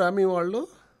వస్తున్నారా మీ వాళ్ళు?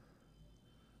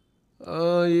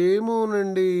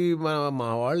 ఏమోనండి, మా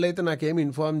వాళ్ళు అయితే నాకేమి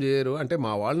ఇన్ఫార్మ్ చేయరు. అంటే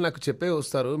మా వాళ్ళు నాకు చెప్పే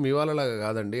వస్తారు, మీ వాళ్ళలాగా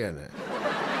కాదండి అని.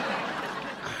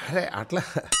 అరే అట్లా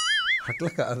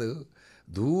కాదు.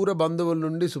 దూర బంధువుల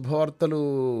నుండి శుభవార్తలు,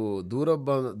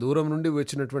 దూరం నుండి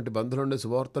వచ్చినటువంటి బంధువుల నుండి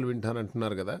శుభవార్తలు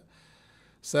వింటానంటున్నారు కదా.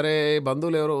 సరే,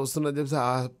 బంధువులు ఎవరో వస్తున్నారు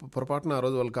చెప్పి పొరపాటున ఆ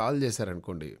రోజు వాళ్ళు కాల్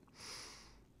చేశారనుకోండి,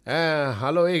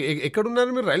 హలో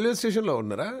ఎక్కడున్నారు మీరు? రైల్వే స్టేషన్లో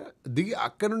ఉన్నారా? దిగి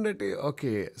అక్కడ నుండి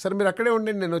ఓకే సరే మీరు అక్కడే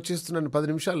ఉండండి, నేను వచ్చేస్తున్నాను 10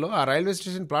 నిమిషాల్లో. ఆ రైల్వే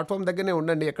స్టేషన్ ప్లాట్ఫామ్ దగ్గరనే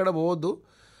ఉండండి, ఎక్కడ పోవద్దు.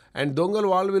 అండ్ దొంగలు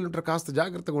వాళ్ళు వీళ్ళు ఉంటారు, కాస్త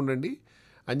జాగ్రత్తగా ఉండండి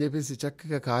అని చెప్పేసి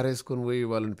చక్కగా కారు వేసుకొని పోయి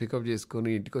వాళ్ళని పికప్ చేసుకొని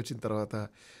ఇంటికి వచ్చిన తర్వాత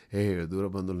దూర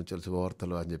బంధువుల నుంచి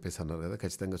శుభవార్తలు అని చెప్పేసి అన్నారు కదా,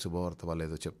 ఖచ్చితంగా శుభవార్త వాళ్ళు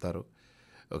ఏదో చెప్తారు.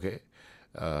 ఓకే,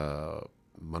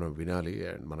 మనం వినాలి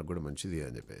అండ్ మనకు కూడా మంచిది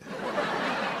అని చెప్పేసి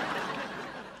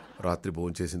రాత్రి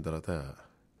భోజనం చేసిన తర్వాత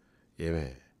ఏమే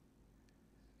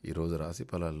ఈరోజు రాశి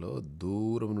ఫలాల్లో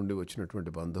దూరం నుండి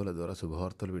వచ్చినటువంటి బంధువుల ద్వారా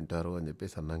శుభవార్తలు వింటారు అని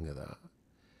చెప్పేసి అన్నాం కదా,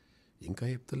 ఇంకా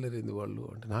చెప్తలేరు ఏంది వాళ్ళు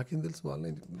అంటే నాకేం తెలుసు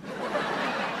వాళ్ళేం చెప్తున్నారు.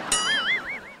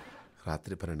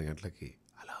 రాత్రి 12 గంటలకి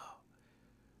హలో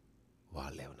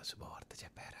వాళ్ళు ఏమన్నా శుభవార్త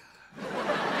చెప్పారా?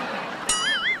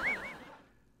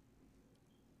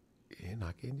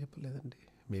 నాకేం చెప్పలేదండి,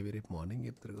 మేబీ రేపు మార్నింగ్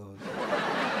చెప్తారు కావచ్చు.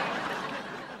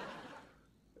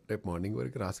 రేపు మార్నింగ్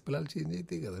వరకు రాశి ఫలాలు చేంజ్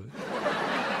అవుతాయి కదా.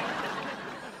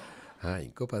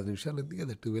 ఇంకో 10 నిమిషాలు ఉంది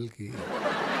కదా 12కి.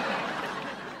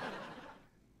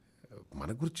 మన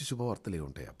గురించి శుభవార్తలు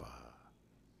ఉంటాయి అబ్బా.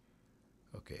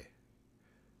 ఓకే,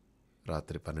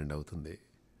 రాత్రి 12 అవుతుంది.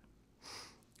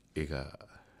 ఇక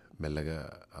మెల్లగా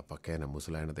ఆ పక్కైన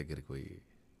ముసలాయన దగ్గరికి పోయి,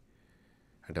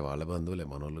 అంటే వాళ్ళ బంధువులే,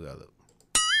 మనోళ్ళు కాదు,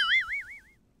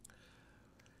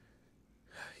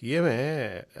 ఏమే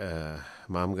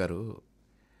మామగారు,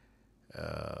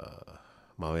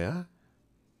 మామయ్య,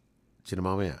 చిన్న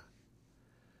మామయ్య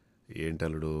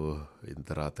ఏంటల్లుడు ఇంత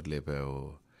రాత్రి లేపావు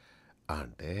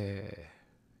అంటే,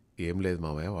 ఏం లేదు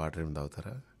మామయ్య, వాటర్ ఏం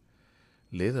తాగుతారా?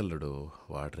 లేదల్లుడు,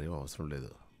 వాటర్ ఏం అవసరం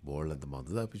లేదు, బోల్డ్ అంత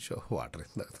మందు తాపించావు, వాటర్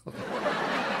ఏం తాగుతావు?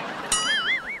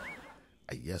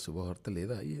 అయ్యా శుభవార్త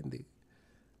లేదా అయ్యింది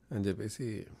అని చెప్పేసి,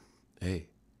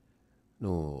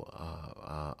 నువ్వు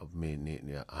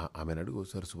ఆమెను అడుగు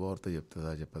ఒకసారి శుభవార్త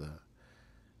చెప్తుందా చెప్పదా?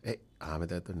 ఆమె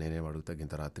దాంతో నేనేం అడుగుతా,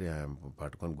 ఇంత రాత్రి ఆమె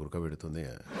పట్టుకొని గురక పెడుతుంది.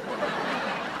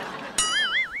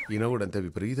 ఈయన కూడా అంతే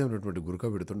విపరీతమైనటువంటి గురక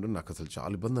పెడుతుంటే నాకు అసలు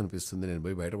చాలా ఇబ్బంది అనిపిస్తుంది, నేను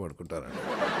పోయి బయట పడుకుంటాను.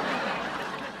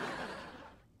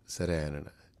 సరే ఆయన,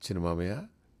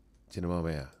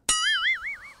 చిన్నమామయ్య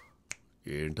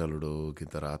ఏంటల్లుడు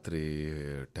ఇంత రాత్రి,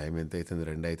 టైం ఎంత అవుతుంది?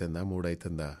 2 అవుతుందా 3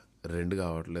 అవుతుందా? 2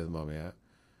 కావట్లేదు మామయ్య,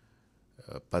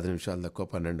 10 నిమిషాలు తక్కువ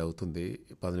 12 అవుతుంది.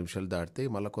 10 నిమిషాలు దాటితే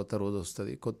మళ్ళీ కొత్త రోజు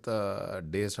వస్తుంది, కొత్త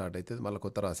డే స్టార్ట్ అవుతుంది, మళ్ళీ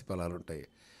కొత్త రాశి ఫలాలు ఉంటాయి.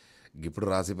 ఇప్పుడు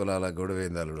రాశి ఫలాల గొడవ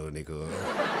ఏంది అల్లుడు నీకు?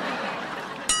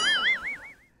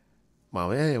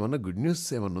 మామయ్య ఏమన్నా గుడ్ న్యూస్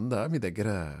ఏమన్నా ఉందా మీ దగ్గర?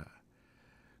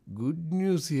 గుడ్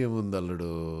న్యూస్ ఏముంది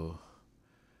అల్లుడు?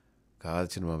 కాదు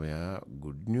చిన్న మామయ్య,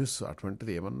 గుడ్ న్యూస్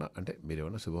అటువంటిది ఏమన్నా అంటే మీరు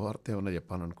ఏమన్నా శుభవార్త ఏమన్నా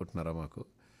చెప్పాలనుకుంటున్నారా మాకు?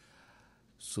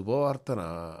 శుభవార్త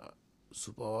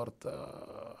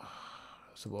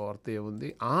ఏముంది?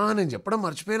 నేను చెప్పడం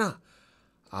మర్చిపోయినా,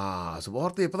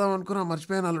 శుభవార్త చెప్పుదాం అనుకున్నా,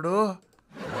 మర్చిపోయాను అల్లుడు.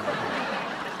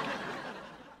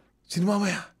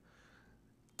 చిన్నమామయ్య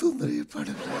తొందర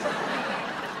చెప్పాడు.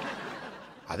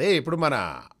 అదే ఇప్పుడు మన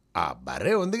ఆ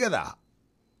బర్రె ఉంది కదా,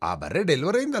 ఆ బర్రె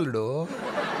డెలివరీ అయింది అల్లుడు.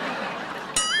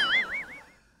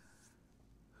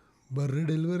 బర్రె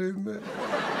డెలివరీ అయిందా?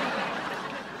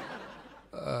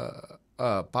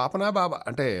 పాపనా బాబా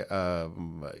అంటే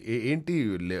ఏంటి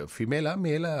ఫిమేలా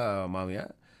మేలా మామయ్య?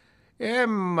 ఏ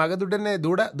మగదుడ్డనే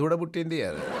దూడ పుట్టింది.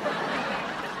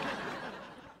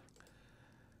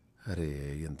 అరే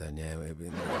ఎంత అన్యాయం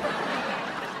అయిపోయింది.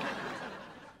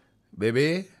 బేబీ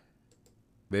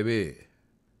బేబీ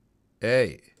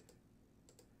ఏయ్,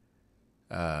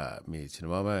 మీ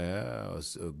చిన్నమామ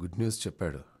గుడ్ న్యూస్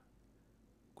చెప్పాడు.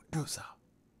 గుడ్ న్యూసా?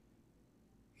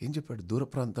 ఏం చెప్పాడు? దూర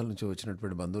ప్రాంతాల నుంచి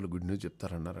వచ్చినటువంటి బంధువులు గుడ్ న్యూస్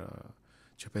చెప్తారన్నారు.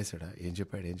 చెప్పేశాడా? ఏం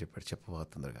చెప్పాడు చెప్పబోతుందగా.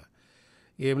 తొందరగా.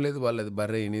 ఏం లేదు, వాళ్ళది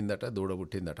బర్రె ఇనిందట, దూడ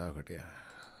పుట్టిందట ఒకటి.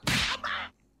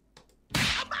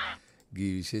 ఈ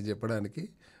విషయం చెప్పడానికి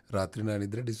రాత్రి నా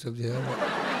నిద్ర డిస్టర్బ్ చేయాలి.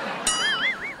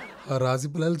 ఆ రాశి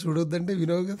పిల్లలు చూడొద్దంటే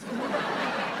వినవు కదా.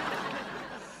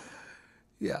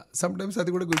 సమ్టైమ్స్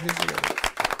అది కూడా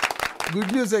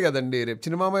గుడ్ న్యూసే కదండి. రేపు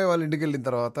చిన్నమామయ్య వాళ్ళ ఇంటికి వెళ్ళిన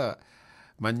తర్వాత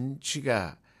మంచిగా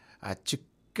ఆ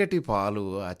చిక్కటి పాలు,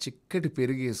 ఆ చిక్కటి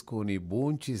పెరుగు వేసుకొని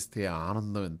భోంచేస్తే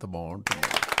ఆనందం ఎంత బాగుంటుంది.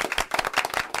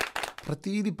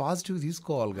 ప్రతిదీ పాజిటివ్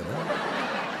తీసుకోవాలి కదా,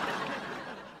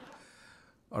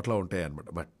 అట్లా ఉంటాయి అన్నమాట.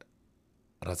 బట్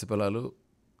రాశిఫలాలు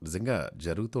నిజంగా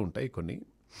జరుగుతూ ఉంటాయి కొన్ని.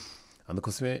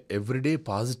 అందుకోసమే ఎవ్రీడే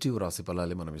పాజిటివ్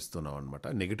రాశిఫలాలే మనం ఇస్తున్నాం అనమాట.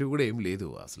 నెగిటివ్ కూడా ఏం లేదు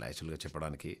అసలు యాక్చువల్గా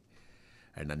చెప్పడానికి.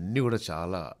 అండ్ అన్నీ కూడా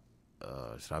చాలా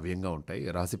శ్రావ్యంగా ఉంటాయి.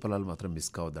 రాశిఫలాలు మాత్రం మిస్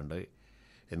కావద్దండి,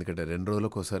 ఎందుకంటే 2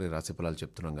 రోజులకు ఒకసారి రాశిఫలాలు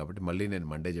చెప్తున్నాం కాబట్టి మళ్ళీ నేను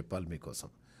మండే చెప్పాలి మీకోసం.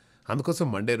 అందుకోసం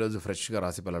మండే రోజు ఫ్రెష్గా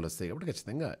రాశిఫలాలు వస్తాయి కాబట్టి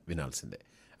ఖచ్చితంగా వినాల్సిందే.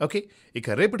 ఓకే, ఇక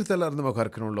రేపటి తెల్లారింది మా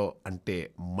కార్యక్రమంలో అంటే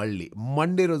మళ్ళీ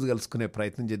మండే రోజు కలుసుకునే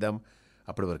ప్రయత్నం చేద్దాం.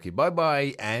 అప్పటి వరకు bye bye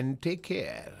and take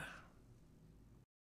care.